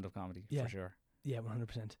stand-up comedy, Yeah. for sure. Yeah,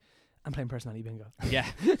 100%. I'm playing personality bingo. Yeah.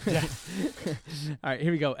 All right,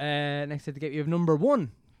 here we go. Next to the game, you have number 1.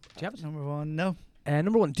 Do you have it? Number 1, no.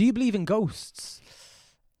 Number 1. Do you believe in ghosts?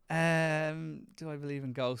 Do I believe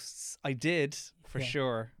in ghosts? I did, for Yeah.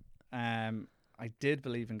 sure. I did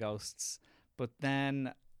believe in ghosts, but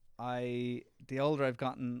then the older I've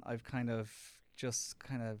gotten, I've kind of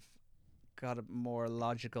got a more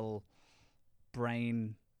logical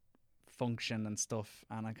brain function and stuff,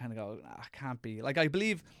 and I kind of go, I can't be like I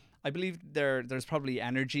believe there's probably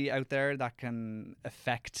energy out there that can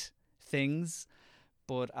affect things,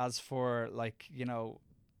 but as for like, you know,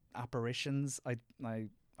 apparitions, I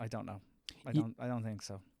don't know. I don't think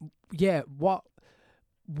so. Yeah, what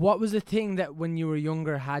was the thing that when you were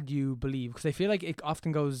younger had you believe? Because I feel like it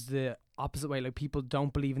often goes the opposite way. Like people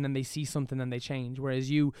don't believe and then they see something and they change.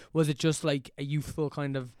 Whereas was it just like a youthful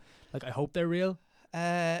kind of like, I hope they're real?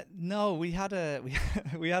 No, we had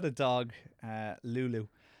a dog, Lulu,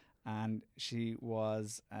 and she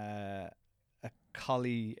was a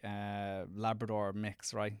collie Labrador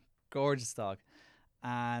mix, right? Gorgeous dog,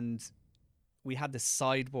 and we had this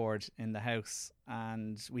sideboard in the house,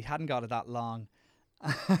 and we hadn't got it that long.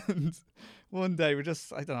 And one day I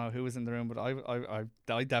don't know who was in the room, but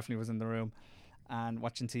I definitely was in the room and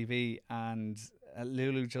watching TV, and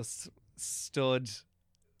Lulu just stood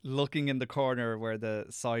looking in the corner where the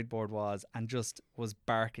sideboard was and just was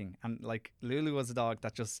barking. And like, Lulu was a dog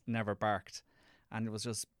that just never barked, and it was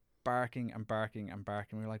just barking and barking and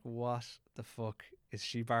barking. We were like, what the fuck is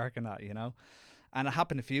she barking at, you know? And it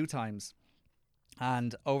happened a few times.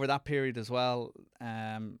 And over that period as well,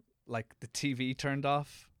 like the TV turned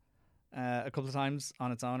off a couple of times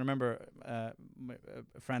on its own. I remember a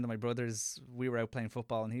friend of my brother's, we were out playing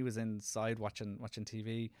football and he was inside watching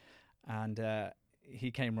TV, and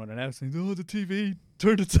he came running out saying, oh, the TV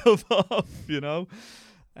turned itself off, you know.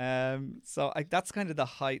 So that's kind of the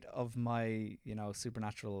height of my, you know,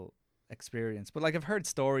 supernatural experience. But like, I've heard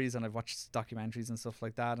stories and I've watched documentaries and stuff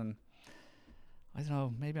like that, and I don't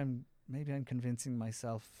know, maybe I'm convincing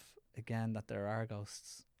myself again that there are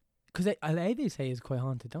ghosts. Because LA, they say, is quite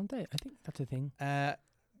haunted, don't they? I think that's a thing. Yeah,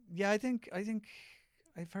 I think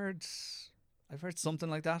I've heard something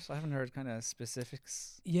like that. I haven't heard kind of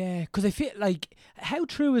specifics. Yeah, because I feel like, how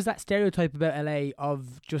true is that stereotype about LA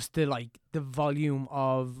of just the volume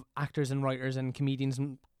of actors and writers and comedians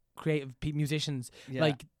and creative musicians? Yeah.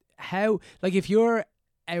 Like how, like if you're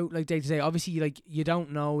out like day to day, obviously like you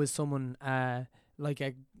don't know as someone like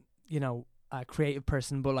a, you know, a creative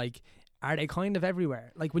person, but like are they kind of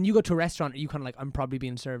everywhere? Like when you go to a restaurant, are you kind of like, I'm probably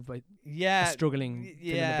being served by Yeah, a struggling fill in the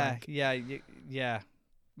yeah, blank?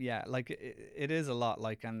 yeah. Like it is a lot.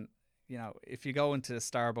 Like, and you know, if you go into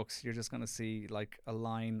Starbucks, you're just gonna see like a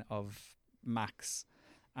line of Macs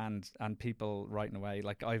and people writing away.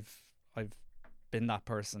 Like I've been that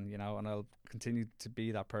person, you know, and I'll continue to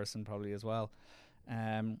be that person probably as well.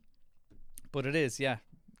 But it is, yeah.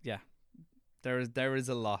 There is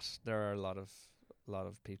a lot. There are a lot of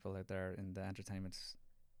people out there in the entertainment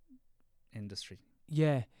industry.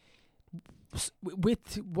 Yeah.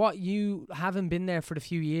 With what you haven't been there for the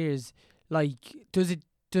few years, like does it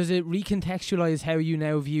recontextualize how you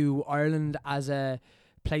now view Ireland as a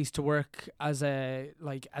place to work, as an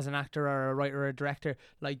actor or a writer or a director?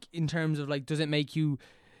 Like in terms of like, does it make you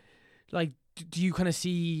like, do you kind of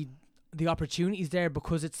see the opportunities there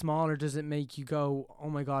because it's small, or does it make you go, oh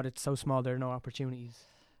my god, it's so small, there are no opportunities?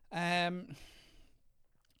 I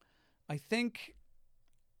think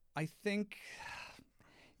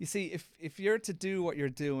you see, if you're to do what you're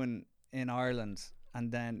doing in Ireland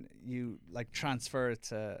and then you like transfer it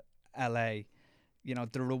to LA, you know,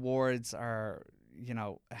 the rewards are, you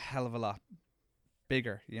know, a hell of a lot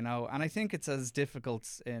bigger, you know. And I think it's as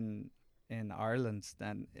difficult in Ireland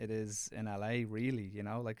than it is in LA, really, you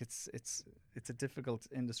know. Like it's a difficult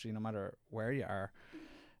industry no matter where you are.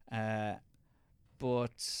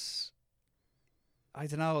 But I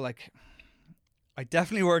don't know, like I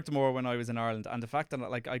definitely worked more when I was in Ireland, and the fact that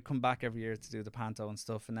like I'd come back every year to do the panto and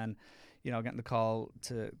stuff, and then, you know, getting the call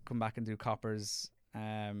to come back and do Coppers,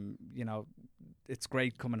 you know, it's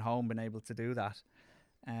great coming home being able to do that.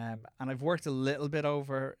 And I've worked a little bit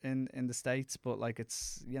over in the States, but like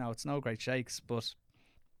it's, you know, it's no great shakes. But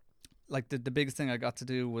like the biggest thing I got to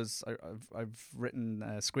do was I've written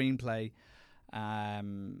a screenplay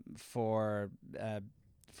for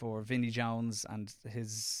Vinnie Jones and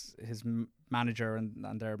his manager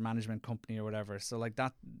and their management company or whatever. So like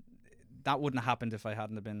that wouldn't have happened if I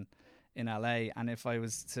hadn't have been in LA. And if I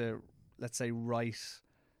was to, let's say, write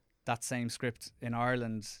that same script in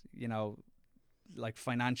Ireland, you know, like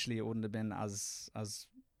financially it wouldn't have been as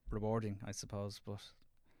rewarding, I suppose. But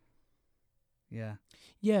yeah,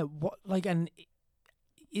 what, like, and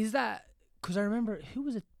is that because I remember who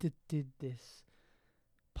was it that did this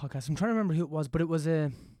podcast? I'm trying to remember who it was, but it was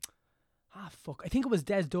I think it was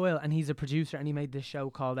Des Doyle, and he's a producer, and he made this show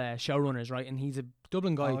called Showrunners, right? And he's a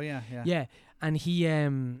Dublin guy. Oh yeah. And he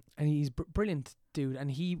and he's brilliant dude,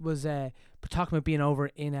 and he was talking about being over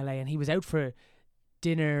in LA, and he was out for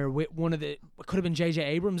dinner with one of the, it could have been JJ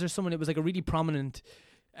Abrams or someone. It was like a really prominent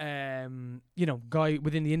you know, guy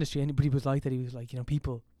within the industry, and but he was like that. He was like, you know,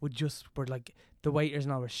 people were like the waiters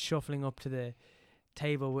and all were shuffling up to the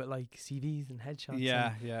table with like CVs and headshots.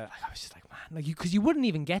 Yeah. Like, I was just like, man, like because you wouldn't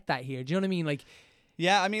even get that here. Do you know what I mean? Like,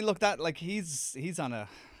 yeah, I mean, look, that like he's on a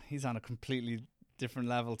completely different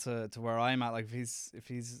level to where I'm at. Like if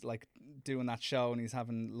he's like doing that show and he's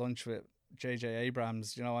having lunch with JJ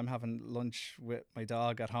Abrams, you know, I'm having lunch with my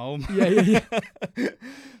dog at home. Yeah.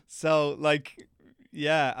 So like,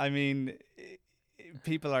 yeah, I mean,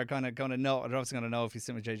 people are kind of going to know. They're obviously going to know if he's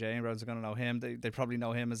sitting with JJ Abrams. They're going to know him. They probably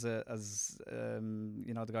know him as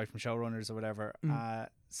you know, the guy from Showrunners or whatever.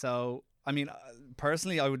 So I mean,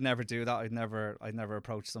 personally, I would never do that. I'd never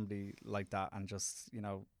approach somebody like that and just, you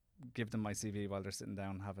know, give them my CV while they're sitting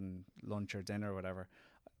down having lunch or dinner or whatever.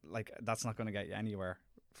 Like that's not going to get you anywhere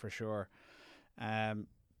for sure.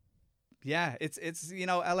 Yeah, it's you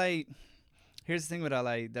know, LA. Here's the thing with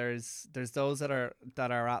LA. There's those that are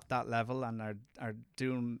at that level and are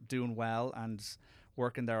doing well and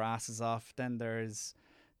working their asses off. Then there's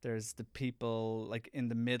the people like in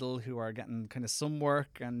the middle who are getting kind of some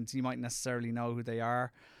work, and you might necessarily know who they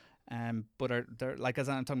are. But they're like, as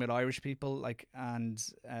I'm talking about Irish people, like, and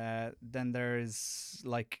then there's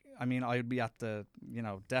like, I mean, I would be at the, you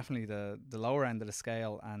know, definitely the lower end of the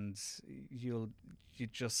scale, and you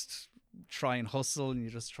just try and hustle, and you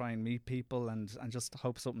just try and meet people and just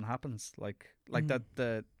hope something happens. Like that,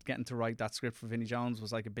 the getting to write that script for Vinnie Jones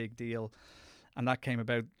was like a big deal, and that came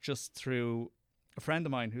about just through a friend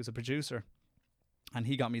of mine who's a producer, and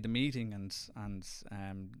he got me the meeting, and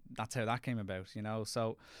that's how that came about, you know.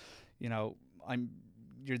 So, you know,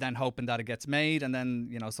 you're then hoping that it gets made, and then,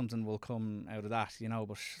 you know, something will come out of that, you know.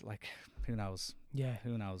 But like, who knows? Yeah,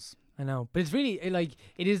 who knows? I know, but it's really like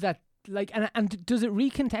it is that. Like, and does it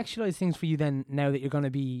recontextualize things for you then, now that you're going to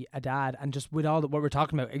be a dad, and just with all what we're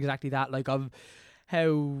talking about, exactly that, like of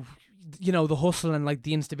how, you know, the hustle and like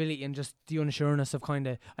the instability and just the unsureness of kind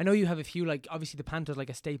of, I know you have a few, like obviously the Panto's like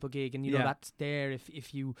a staple gig, and you know that's there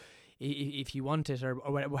if you want it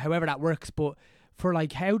or however that works, but for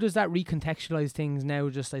like how does that recontextualize things now?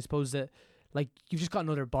 Just I suppose that like you've just got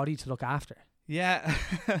another body to look after. Yeah.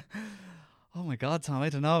 Oh my God, Tom, I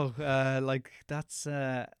don't know. Like that's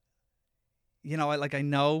you know,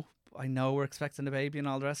 I know we're expecting a baby and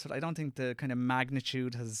all the rest of it. I don't think the kind of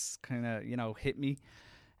magnitude has kind of, you know, hit me.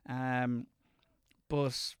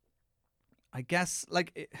 But I guess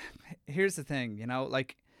here's the thing, you know,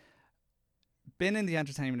 like being in the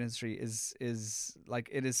entertainment industry is like,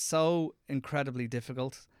 it is so incredibly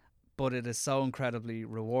difficult, but it is so incredibly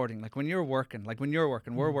rewarding. Like when you're working,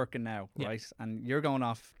 we're working now, Yeah. right? And you're going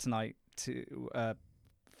off tonight to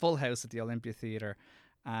Full House at the Olympia Theatre,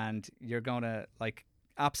 and you're going to like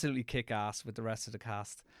absolutely kick ass with the rest of the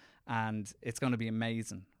cast, and it's going to be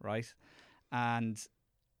amazing, right? And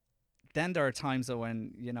then there are times though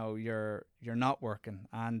when, you know, you're not working,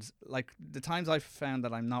 and like the times I've found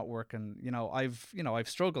that I'm not working, you know, I've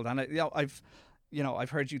struggled, and I've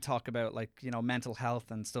heard you talk about like, you know, mental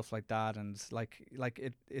health and stuff like that, and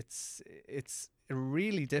it's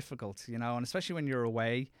really difficult, you know, and especially when you're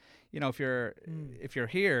away, you know, if you're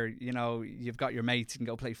here, you know, you've got your mates, you can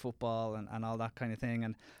go play football and all that kind of thing,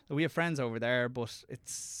 and we have friends over there, but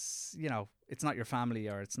it's, you know, it's not your family,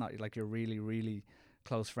 or it's not like your really, really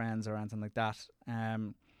close friends or anything like that.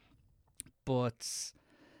 But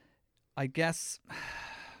I guess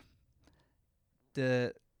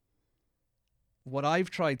what I've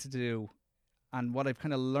tried to do, and what I've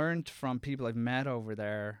kind of learned from people I've met over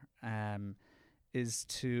there, is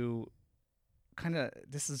to kind of,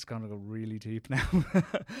 this is going to go really deep now,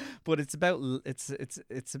 but it's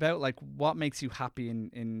about like what makes you happy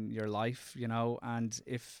in your life, you know, and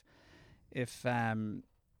if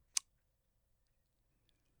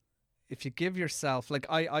you give yourself, like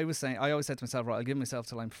I always said to myself, right, I'll give myself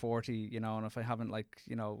till I'm 40, you know, and if I haven't like,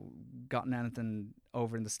 you know, gotten anything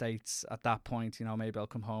over in the States at that point, you know, maybe I'll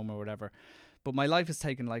come home or whatever. But my life has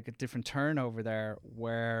taken like a different turn over there,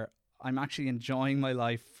 where I'm actually enjoying my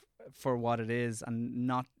life for what it is, and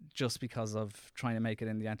not just because of trying to make it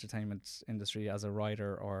in the entertainment industry as a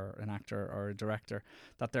writer or an actor or a director.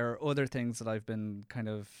 That there are other things that I've been kind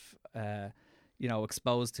of you know,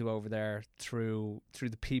 exposed to over there through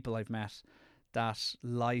the people I've met, that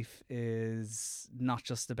life is not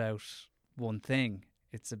just about one thing.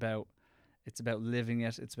 It's about living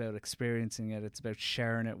it, it's about experiencing it, it's about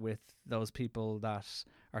sharing it with those people that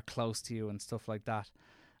are close to you and stuff like that.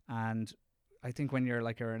 And I think when you're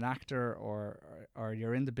an actor or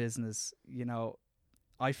you're in the business, you know,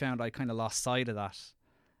 I found I kind of lost sight of that,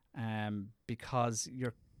 because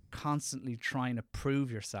you're constantly trying to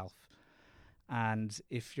prove yourself. And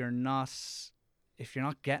if you're not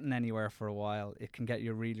getting anywhere for a while, it can get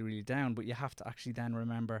you really, really down. But you have to actually then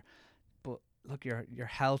remember, but look, you're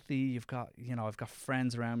healthy. You've got, you know, I've got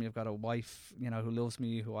friends around me. I've got a wife, you know, who loves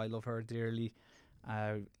me, who I love her dearly,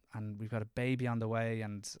 and we've got a baby on the way,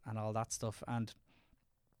 and all that stuff. And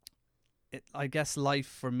I guess life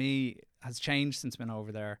for me has changed since been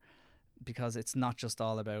over there, because it's not just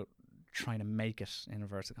all about trying to make it, in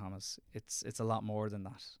inverted commas. It's a lot more than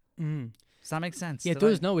that. Does that make sense? Yeah, it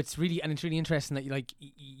does. No, it's really interesting that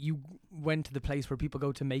you went to the place where people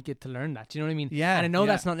go to make it, to learn that. Do you know what I mean? Yeah. And I know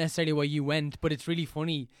that's not necessarily why you went, but it's really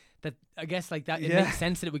funny that, I guess, like that, it makes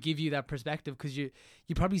sense that it would give you that perspective, because you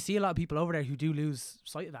probably see a lot of people over there who do lose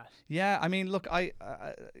sight of that. Yeah, I mean, look,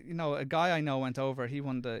 you know, a guy I know went over. He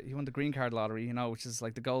won the green card lottery, you know, which is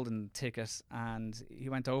like the golden ticket, and he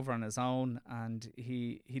went over on his own, and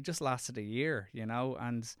he just lasted a year, you know,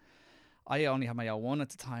 and I only had my O1 at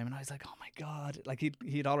the time, and I was like, oh my God, like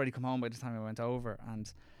he'd already come home by the time I went over,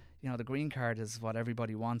 and you know, the green card is what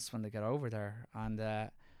everybody wants when they get over there, and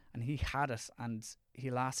he had it, and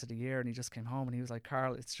he lasted a year, and he just came home, and he was like,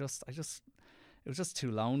 Carl, it was just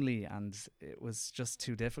too lonely, and it was just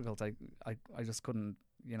too difficult. I just couldn't,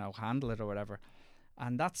 you know, handle it or whatever.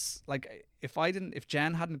 And that's like, if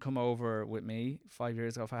Jen hadn't come over with me 5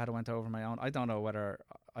 years ago, if I had went over my own, I don't know whether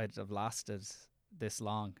I'd have lasted this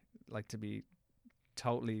long. Like, to be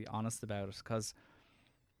totally honest about it, because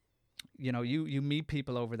you know, you meet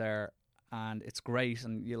people over there, and it's great,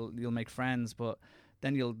 and you'll make friends, but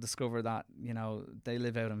then you'll discover that, you know, they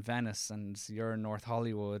live out in Venice, and you're in North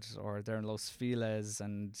Hollywood, or they're in Los Feliz,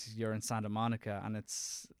 and you're in Santa Monica, and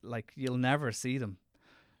it's like you'll never see them,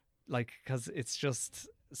 like, because it's just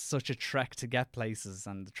such a trek to get places,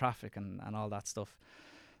 and the traffic and all that stuff.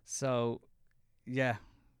 So yeah.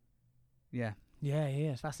 Yeah,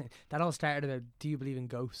 it's fascinating. That all started about, do you believe in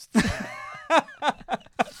ghosts?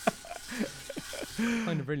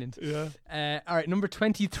 Kind of brilliant. Yeah. All right, number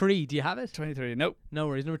 23. Do you have it? 23. Nope. No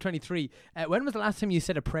worries. Number 23. When was the last time you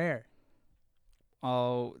said a prayer?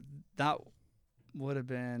 Oh, that would have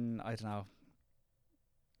been, I don't know,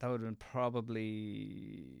 That would have been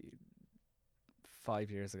probably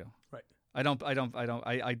 5 years ago. Right.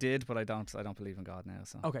 I did, but I don't believe in God now.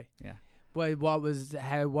 So Okay. yeah. Well, what was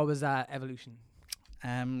that evolution?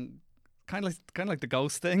 Kind of like the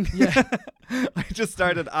ghost thing. Yeah. I just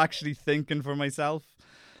started actually thinking for myself,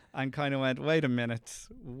 and kind of went, wait a minute,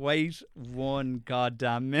 wait one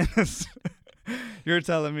goddamn minute. You're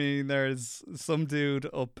telling me there's some dude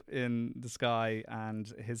up in the sky and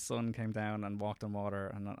his son came down and walked on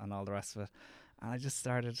water and all the rest of it. And I just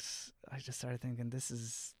started thinking, this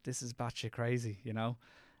is batshit crazy, you know.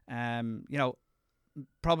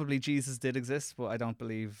 Probably Jesus did exist, but I don't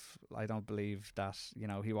believe that, you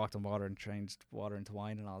know, he walked on water and changed water into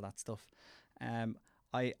wine and all that stuff.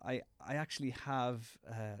 I actually have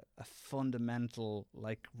a fundamental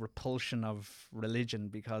like repulsion of religion,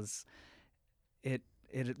 because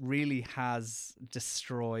it really has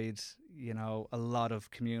destroyed, you know, a lot of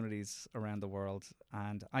communities around the world.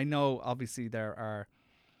 And I know obviously there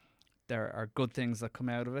are good things that come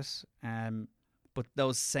out of it. But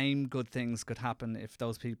those same good things could happen if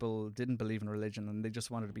those people didn't believe in religion and they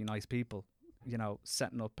just wanted to be nice people, you know,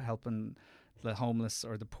 setting up, helping the homeless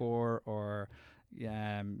or the poor, or, you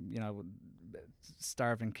know,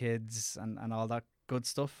 starving kids and all that good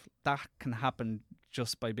stuff. That can happen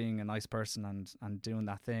just by being a nice person and doing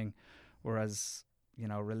that thing. Whereas, you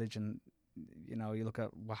know, religion, you know, you look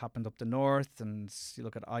at what happened up the north and you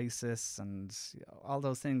look at ISIS and all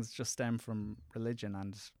those things just stem from religion.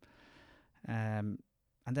 And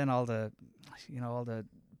then all the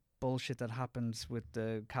bullshit that happened with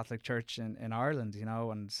the Catholic Church in Ireland, you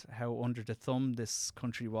know, and how under the thumb this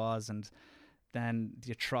country was, and then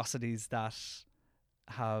the atrocities that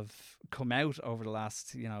have come out over the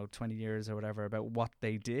last, you know, 20 years or whatever about what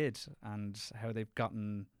they did and how they've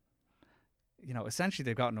gotten, you know, essentially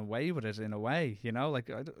they've gotten away with it in a way, you know, like,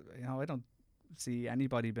 I don't see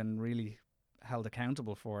anybody been really held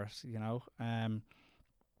accountable for it, you know.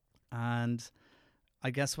 And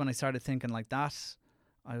I guess when I started thinking like that,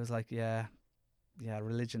 I was like, yeah,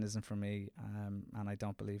 religion isn't for me, and I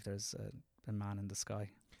don't believe there's a man in the sky.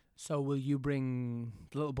 So will you bring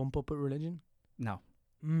a little bump up with religion? No.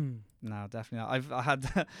 No, definitely not. I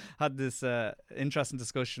had this interesting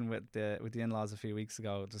discussion with the in-laws a few weeks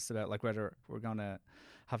ago, just about like whether we're going to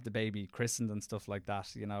have the baby christened and stuff like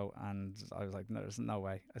that, you know, and I was like, no, there's no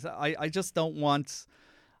way. I said, I just don't want,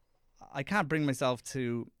 I can't bring myself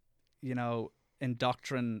to, you know,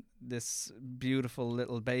 indoctrinate this beautiful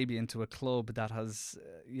little baby into a club that has,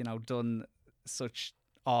 you know, done such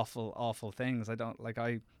awful things.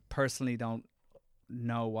 I personally don't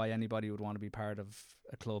know why anybody would want to be part of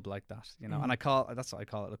a club like that, you know. And that's what I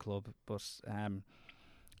call it, a club. But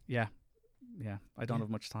yeah, I don't have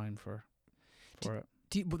much time for it.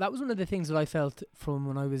 But that was one of the things that I felt from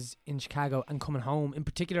when I was in Chicago and coming home. In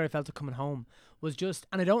particular, I felt it coming home was just,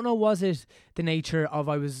 and I don't know, was it the nature of,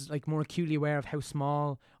 I was like more acutely aware of how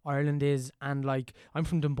small Ireland is, and like I'm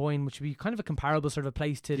from Dunboyne, which would be kind of a comparable sort of a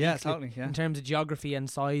place to yeah, Leask, totally, yeah, in terms of geography and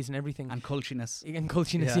size and everything and cultiness,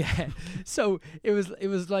 yeah. So it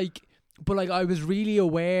was like, but like I was really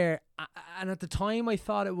aware, and at the time I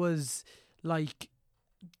thought it was like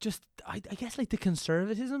just I guess like the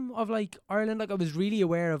conservatism of like Ireland. Like I was really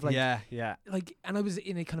aware of like like, and I was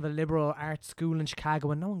in a kind of a liberal arts school in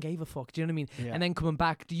Chicago and no one gave a fuck, do you know what I mean? And then coming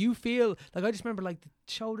back, do you feel like, I just remember like the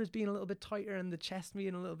shoulders being a little bit tighter and the chest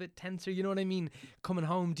being a little bit tenser, you know what I mean, coming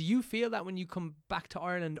home? Do you feel that when you come back to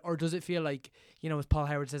Ireland, or does it feel like, you know, as Paul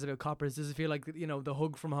Howard says about Coppers, does it feel like, you know, the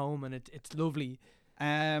hug from home and it's lovely?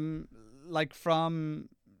 Like from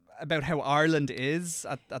about how Ireland is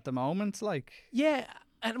at the moment, like, yeah.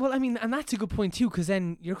 And well, I mean, and that's a good point too, because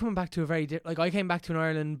then you're coming back to a very like I came back to an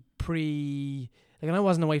Ireland like, and I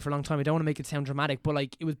wasn't away for a long time. I don't want to make it sound dramatic, but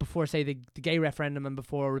like it was before, say, the gay referendum and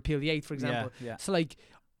before Repeal the Eighth, for example. Yeah. So like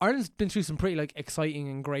Ireland's been through some pretty like exciting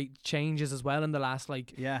and great changes as well in the last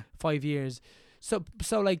like 5 years. So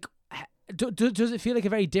like, does it feel like a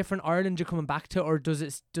very different Ireland you're coming back to, or does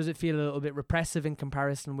it feel a little bit repressive in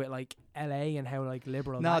comparison with like LA and how like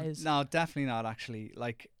liberal that is? No, definitely not actually.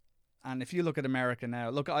 Like, and if you look at America now,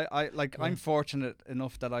 look, I'm fortunate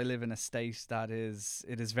enough that I live in a state that is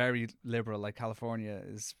very liberal. Like California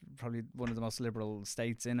is probably one of the most liberal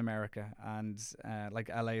states in America, and like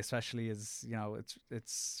LA especially is, you know,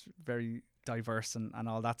 it's very diverse and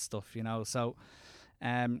all that stuff, you know. So,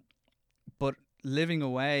 but living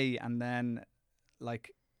away and then like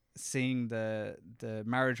seeing the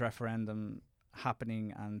marriage referendum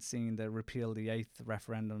happening and seeing the Repeal the Eighth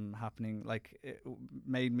referendum happening, like it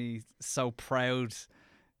made me so proud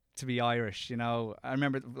to be Irish, you know. I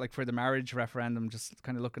remember like for the marriage referendum, just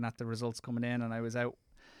kind of looking at the results coming in, and I was out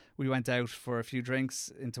we went out for a few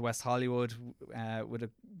drinks into West Hollywood with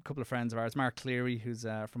a couple of friends of ours, Mark Cleary, who's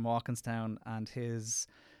from Walkinstown, and his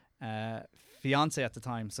fiance at the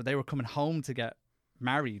time. So they were coming home to get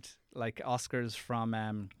married. Like Oscar's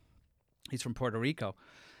from, he's from Puerto Rico.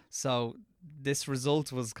 So this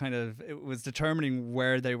result was it was determining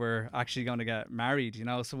where they were actually going to get married, you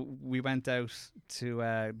know. So we went out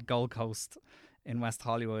to Gold Coast in West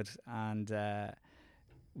Hollywood, and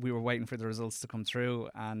we were waiting for the results to come through,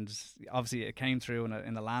 and obviously it came through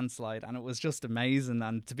in a landslide, and it was just amazing.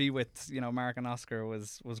 And to be with, you know, Mark and Oscar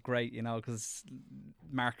was great, you know, because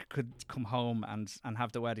Mark could come home and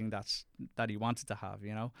have the wedding that he wanted to have,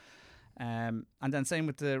 you know. And then same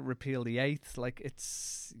with the repeal the eighth. Like,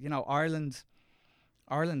 it's, you know, Ireland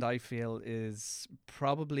I feel is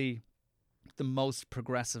probably the most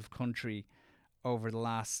progressive country over the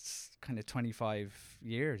last kind of 25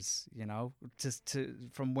 years, you know, just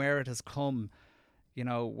from where it has come, you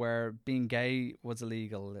know, where being gay was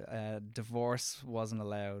illegal, divorce wasn't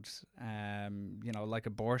allowed, you know, like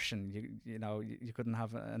abortion, you couldn't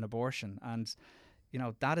have an abortion. And you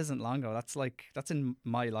know, that isn't long ago. That's in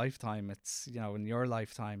my lifetime. It's, you know, in your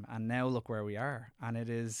lifetime. And now look where we are. And it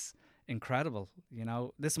is incredible. You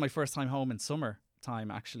know, this is my first time home in summer time,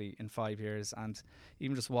 actually, in 5 years. And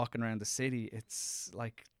even just walking around the city, it's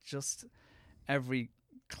like just every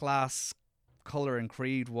class, colour and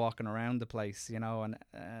creed walking around the place, you know.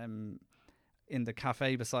 And in the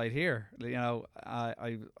cafe beside here, you know,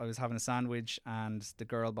 I was having a sandwich, and the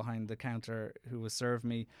girl behind the counter who was serving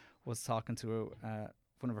me was talking to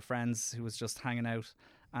one of her friends who was just hanging out,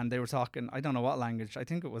 and they were talking, I don't know what language, I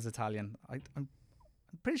think it was Italian. I'm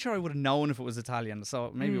pretty sure I would have known if it was Italian,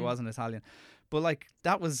 so maybe it wasn't Italian. But like,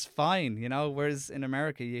 that was fine, you know, whereas in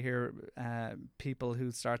America you hear people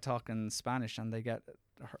who start talking Spanish and they get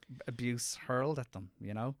abuse hurled at them,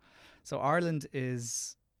 you know. So Ireland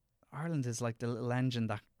is like the little engine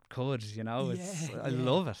that could, you know. I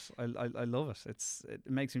love it. I love it. It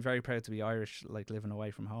makes me very proud to be Irish, like living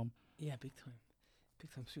away from home. Yeah, big time.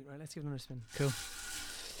 Sweet. Right, let's give it another spin. Cool.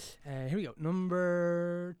 Here we go.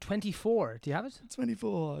 Number 24. Do you have it?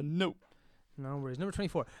 24. No worries. Number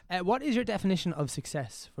 24. What is your definition of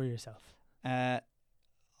success for yourself?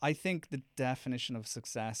 I think the definition of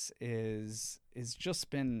success is just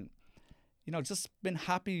been, you know, just been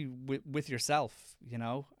happy with yourself, you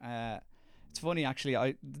know. It's funny,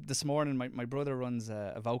 actually, this morning my brother runs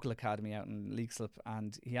a vocal academy out in Leixlip,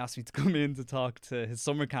 and he asked me to come in to talk to his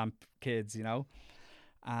summer camp kids, you know.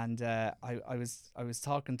 And I was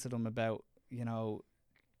talking to them about, you know,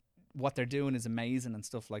 what they're doing is amazing and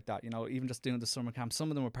stuff like that, you know. Even just doing the summer camp,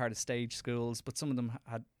 some of them were part of stage schools, but some of them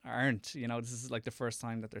aren't, you know. This is like the first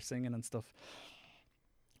time that they're singing and stuff.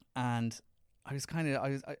 And I was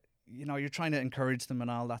you know, you're trying to encourage them and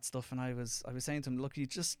all that stuff, and I was saying to them, look, you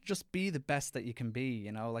just be the best that you can be,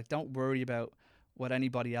 you know. Like, don't worry about what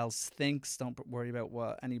anybody else thinks, don't worry about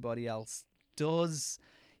what anybody else does.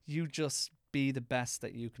 You just be the best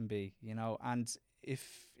that you can be, you know. And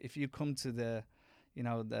if you come to the, you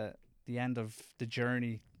know, the end of the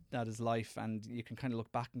journey that is life, and you can kind of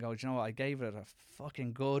look back and go, you know what, I gave it a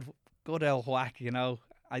fucking good old whack, you know.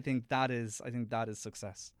 I think that is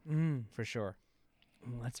success for sure.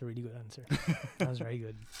 Well, that's a really good answer. That was very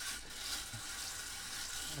good.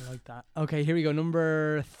 I like that. Okay, here we go.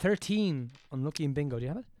 Number 13. Unlucky in bingo. Do you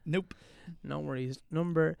have it? Nope. No worries.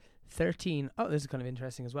 Number 13. Oh, this is kind of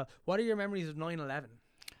interesting as well. What are your memories of 9/11?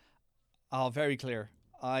 Oh, very clear.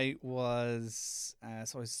 I was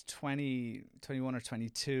 21 or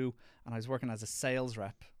 22, and I was working as a sales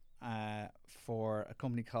rep for a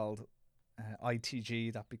company called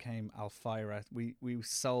ITG that became Alfira. We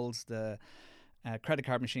sold the credit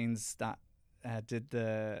card machines that did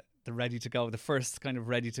the ready to go, the first kind of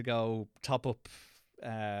ready to go top up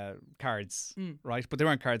cards, right? But they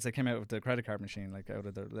weren't cards; they came out of the credit card machine, like out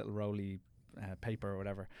of the little rolly paper or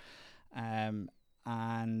whatever.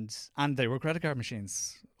 And they were credit card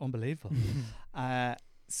machines, unbelievable.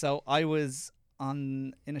 So I was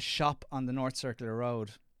in a shop on the North Circular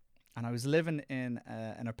Road, and I was living in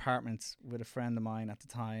an apartment with a friend of mine at the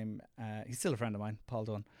time. He's still a friend of mine, Paul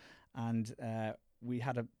Dunn, and we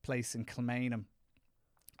had a place in Kilmainham.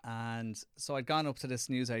 And so I'd gone up to this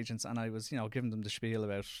newsagents, and I was, you know, giving them the spiel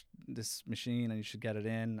about this machine, and you should get it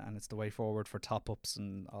in, and it's the way forward for top-ups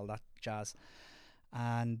and all that jazz.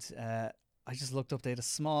 And I just looked up. They had a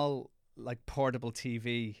small, like, portable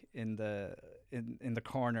TV in the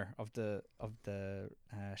corner of the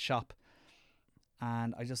shop,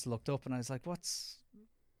 and I just looked up and I was like, "What's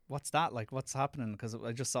that? Like, what's happening?" Because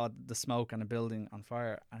I just saw the smoke and a building on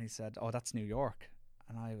fire. And he said, "Oh, that's New York."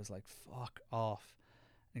 And I was like, "Fuck off."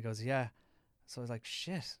 And he goes, "Yeah." So I was like,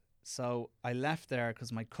 "Shit." so I left there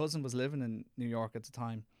because my cousin was living in New York at the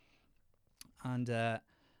time, and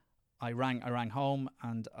I rang home,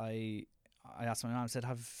 and I asked my mum. I said,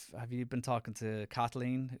 "Have you been talking to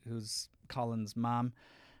Kathleen, who's Colin's mum?"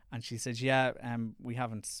 And she said, "Yeah, we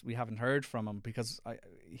haven't heard from him because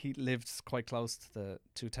he lived quite close to the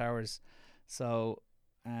Two Towers." So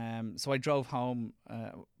I drove home,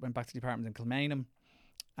 went back to the apartment in Kilmainham,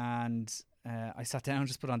 and I sat down,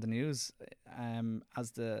 just put on the news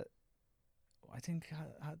as I think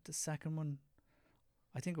I had the second one.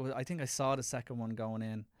 I think I saw the second one going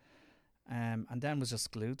in, and then was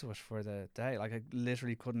just glued to it for the day. Like, I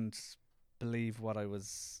literally couldn't believe what I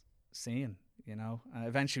was seeing.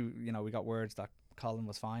 Eventually, we got words that Colin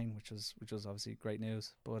was fine, which was obviously great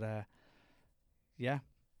news. But yeah,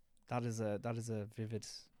 that is a vivid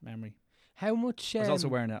memory. How much? I was also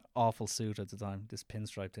wearing an awful suit at the time. This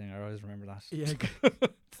pinstripe thing, I always remember that. Yeah,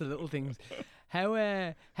 it's the little things. How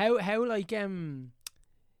like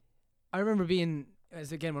I remember being,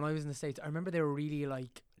 as again when I was in the States, I remember they were really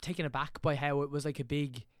like taken aback by how it was like a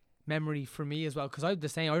big memory for me as well, because I was the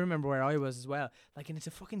same. I remember where I was as well, like, and it's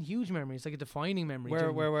a fucking huge memory. It's like a defining memory.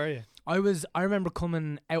 Where were you? I remember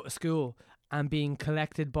coming out of school and being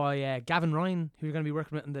collected by Gavin Ryan, who you're going to be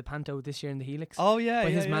working with in the Panto this year in the Helix. Oh yeah, by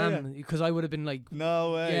his yeah, mum, because I would have been like,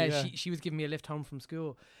 no way. Yeah, she was giving me a lift home from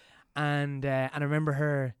school, and I remember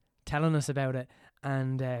her telling us about it,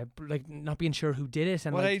 and like not being sure who did it.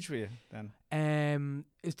 And what like, age were you then?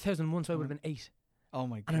 It was 2001, so I would have been 8. Oh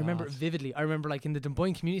my god! And I remember it vividly. I remember like in the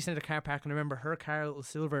Dunboyne Community Centre car park, and I remember her car, little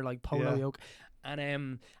silver like polo yoke,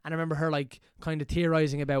 and I remember her like kind of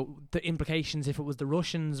theorizing about the implications if it was the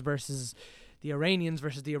Russians versus the Iranians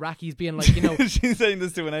versus the Iraqis, being like, she's saying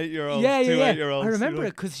this to an 8-year-old. Yeah. 8-year-olds. I remember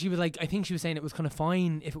it because she was like, I think she was saying it was kind of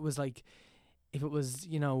fine if it was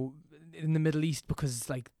in the Middle East, because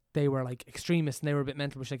like they were like extremists and they were a bit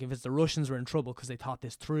mental, which like if it's the Russians were in trouble because they thought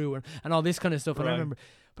this through and all this kind of stuff. And I remember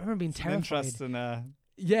being terrified. Interesting.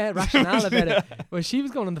 Rationale about it. Well, she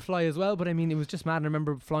was going on the fly as well, but I mean, it was just mad. I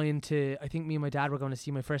remember flying to, I think me and my dad were going to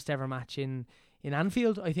see my first ever match in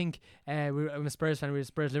Anfield. I think I'm a Spurs fan. We were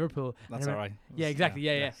Spurs Liverpool. That's all right. Yeah, exactly.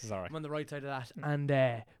 Yeah. It's all right. I'm on the right side of that, and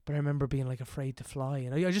but I remember being like afraid to fly,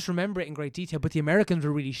 and I just remember it in great detail. But the Americans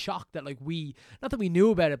were really shocked that like not that we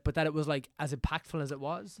knew about it, but that it was like as impactful as it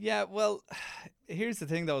was. Yeah, well, here's the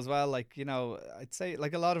thing though as well. Like, I'd say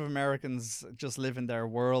like a lot of Americans just live in their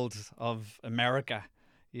world of America,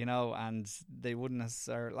 and they wouldn't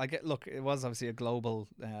necessarily like it. Look, it was obviously a global.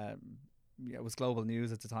 It was global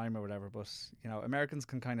news at the time or whatever, but Americans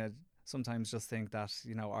can kind of sometimes just think that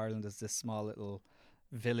Ireland is this small little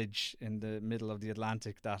village in the middle of the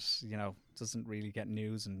Atlantic that doesn't really get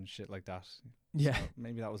news and shit like that. Yeah, so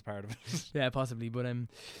maybe that was part of it. Yeah, possibly, but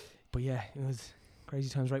yeah, it was crazy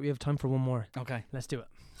times. Right, we have time for one more. Okay, let's do it.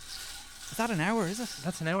 Is that an hour? Is it?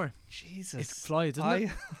 That's an hour. Jesus, it flies, doesn't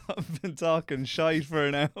it? I have been talking shite for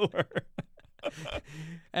an hour.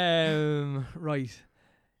 Right.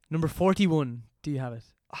 Number 41. Do you have it?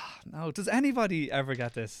 Oh, no. Does anybody ever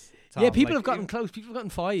get this, Tom? Yeah, people have gotten close. People have gotten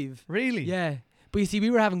 5. Really? Yeah. But you see, we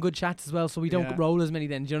were having good chats as well, so we don't roll as many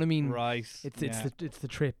then. Do you know what I mean? Right. It's the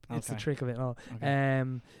trip. Okay. It's the trick of it all. Okay.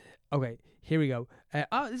 Okay, here we go.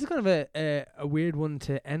 This is kind of a weird one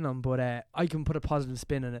to end on, but I can put a positive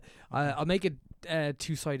spin on it. I'll make it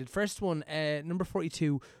two-sided. First one, number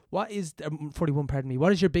 42. 41, pardon me.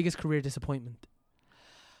 What is your biggest career disappointment?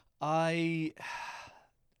 I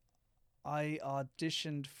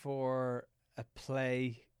auditioned for a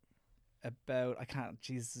play about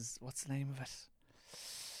what's the name of it?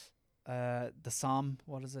 The Somme.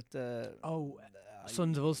 What is it?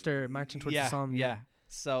 Sons of Ulster marching towards the Somme. Yeah.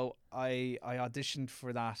 So I auditioned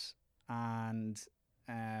for that, and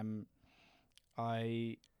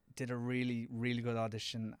I did a really, really good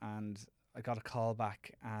audition, and I got a call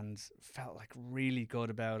back and felt like really good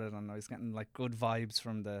about it, and I was getting like good vibes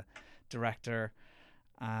from the director,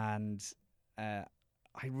 and I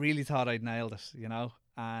really thought I'd nailed it,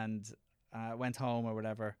 and went home or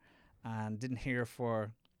whatever, and didn't hear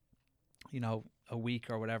for a week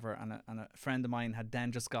or whatever, and a friend of mine had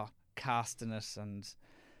then just got cast in it, and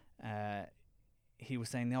he was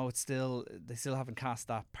saying, no, they still haven't cast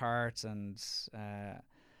that part, and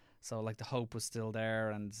so like the hope was still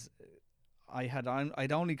there, and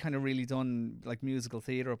I'd only kind of really done like musical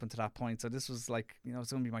theatre up until that point, so this was like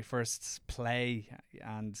it's going to be my first play,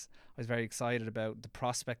 and I was very excited about the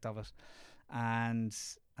prospect of it, and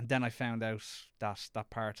then I found out that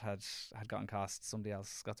part had gotten cast. Somebody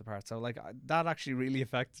else got the part, so like that actually really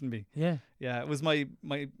affected me. Yeah. It was my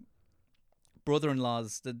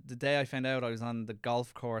brother-in-law's. The day I found out, I was on the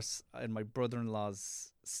golf course in my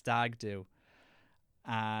brother-in-law's stag do,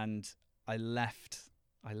 and I left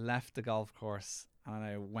the golf course and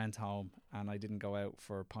I went home and I didn't go out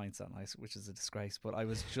for pints that night, which is a disgrace. But I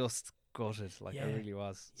was just gutted, like I Yeah. really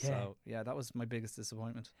was. Yeah. So yeah, that was my biggest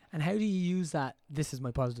disappointment. And how do you use that? This is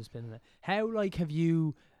my positive spin on it. How have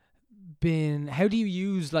you been? How do you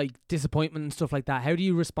use like disappointment and stuff like that? How do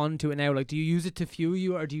you respond to it now? Like, do you use it to fuel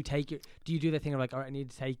you, or do you do you do the thing of like, all right, I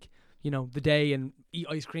need to take the day and eat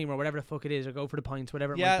ice cream or whatever the fuck it is, or go for the pints,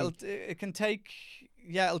 whatever. Yeah, it might be. it can take.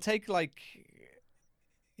 Yeah, it'll take like.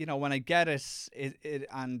 When I get it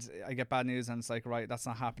and I get bad news and it's like, right, that's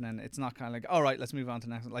not happening. It's not kind of like, all right, let's move on to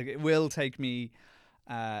next. Like it will take me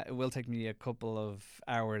a couple of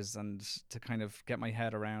hours and to kind of get my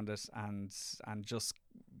head around it and just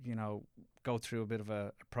go through a bit of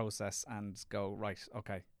a process and go, right,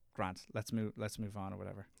 okay, Grant, let's move on or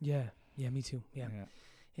whatever. Yeah, me too. Yeah.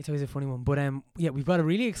 It's always a funny one, but we've got a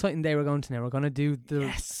really exciting day we're going to now. We're going to do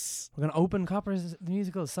we're going to open Coppers the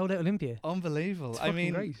musical Sold Out Olympia. Unbelievable. It's I fucking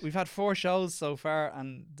mean, great. we've had 4 shows so far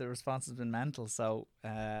and the response has been mental. So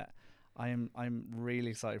I'm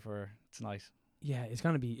really excited for tonight. Yeah, it's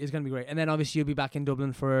gonna be great. And then obviously you'll be back in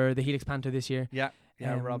Dublin for the Helix Panther this year. Yeah,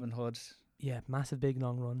 Um, Robin Hood. Yeah, massive big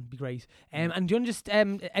long run, be great. And do you want to just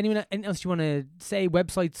anyone else you want to say?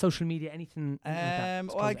 Website, social media, anything? Like that?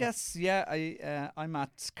 Well, I guess I'm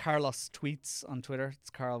at Carlos Tweets on Twitter. It's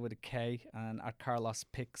Carl with a K, and at Carlos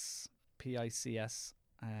Pics PICS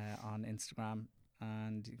on Instagram,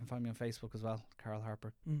 and you can find me on Facebook as well, Carl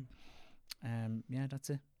Harper. Yeah, that's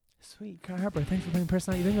it. Sweet, Carl Harper. Thanks for playing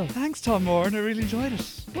Personality Bingo. Thanks, Tom Moore, and I really enjoyed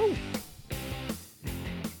it. Woo.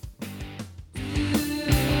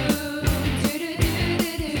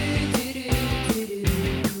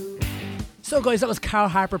 So guys, that was Carl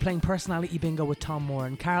Harper playing Personality Bingo with Tom Moore.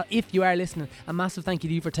 And Carl, if you are listening, a massive thank you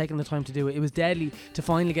to you for taking the time to do it. It was deadly to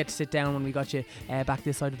finally get to sit down when we got you back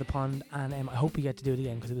this side of the pond, and I hope we get to do it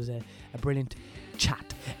again because it was a brilliant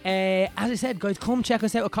chat. As I said, guys, come check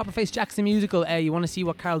us out at Copperface Jackson Musical. You want to see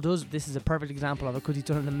what Carl does? This is a perfect example of it because he's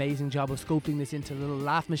done an amazing job of sculpting this into a little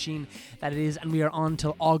laugh machine that it is, and we are on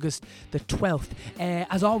till August the 12th.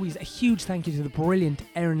 As always, a huge thank you to the brilliant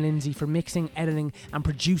Erin Lindsay for mixing, editing and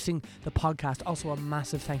producing the podcast. Also a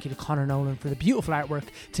massive thank you to Connor Nolan for the beautiful artwork,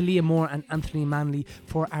 to Leah Moore and Anthony Manley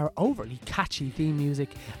for our overly catchy theme music,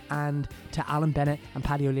 and to Alan Bennett and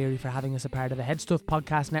Paddy O'Leary for having us a part of the Head Stuff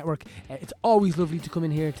Podcast Network. It's always lovely to come in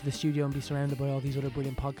here to the studio and be surrounded by all these other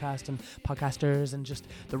brilliant podcasts and podcasters and just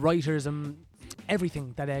the writers and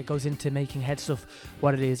everything that goes into making Head Stuff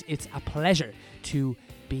what it is. It's a pleasure to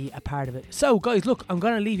be a part of it. So guys, look, I'm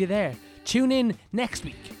going to leave you there. Tune in next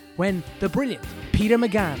week when the brilliant Peter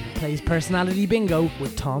McGann plays Personality Bingo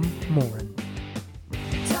with Tom Moran.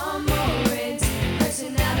 Tom Moran's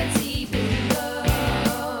Personality Bingo.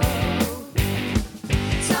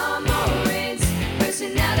 Tom Moran's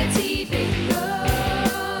Personality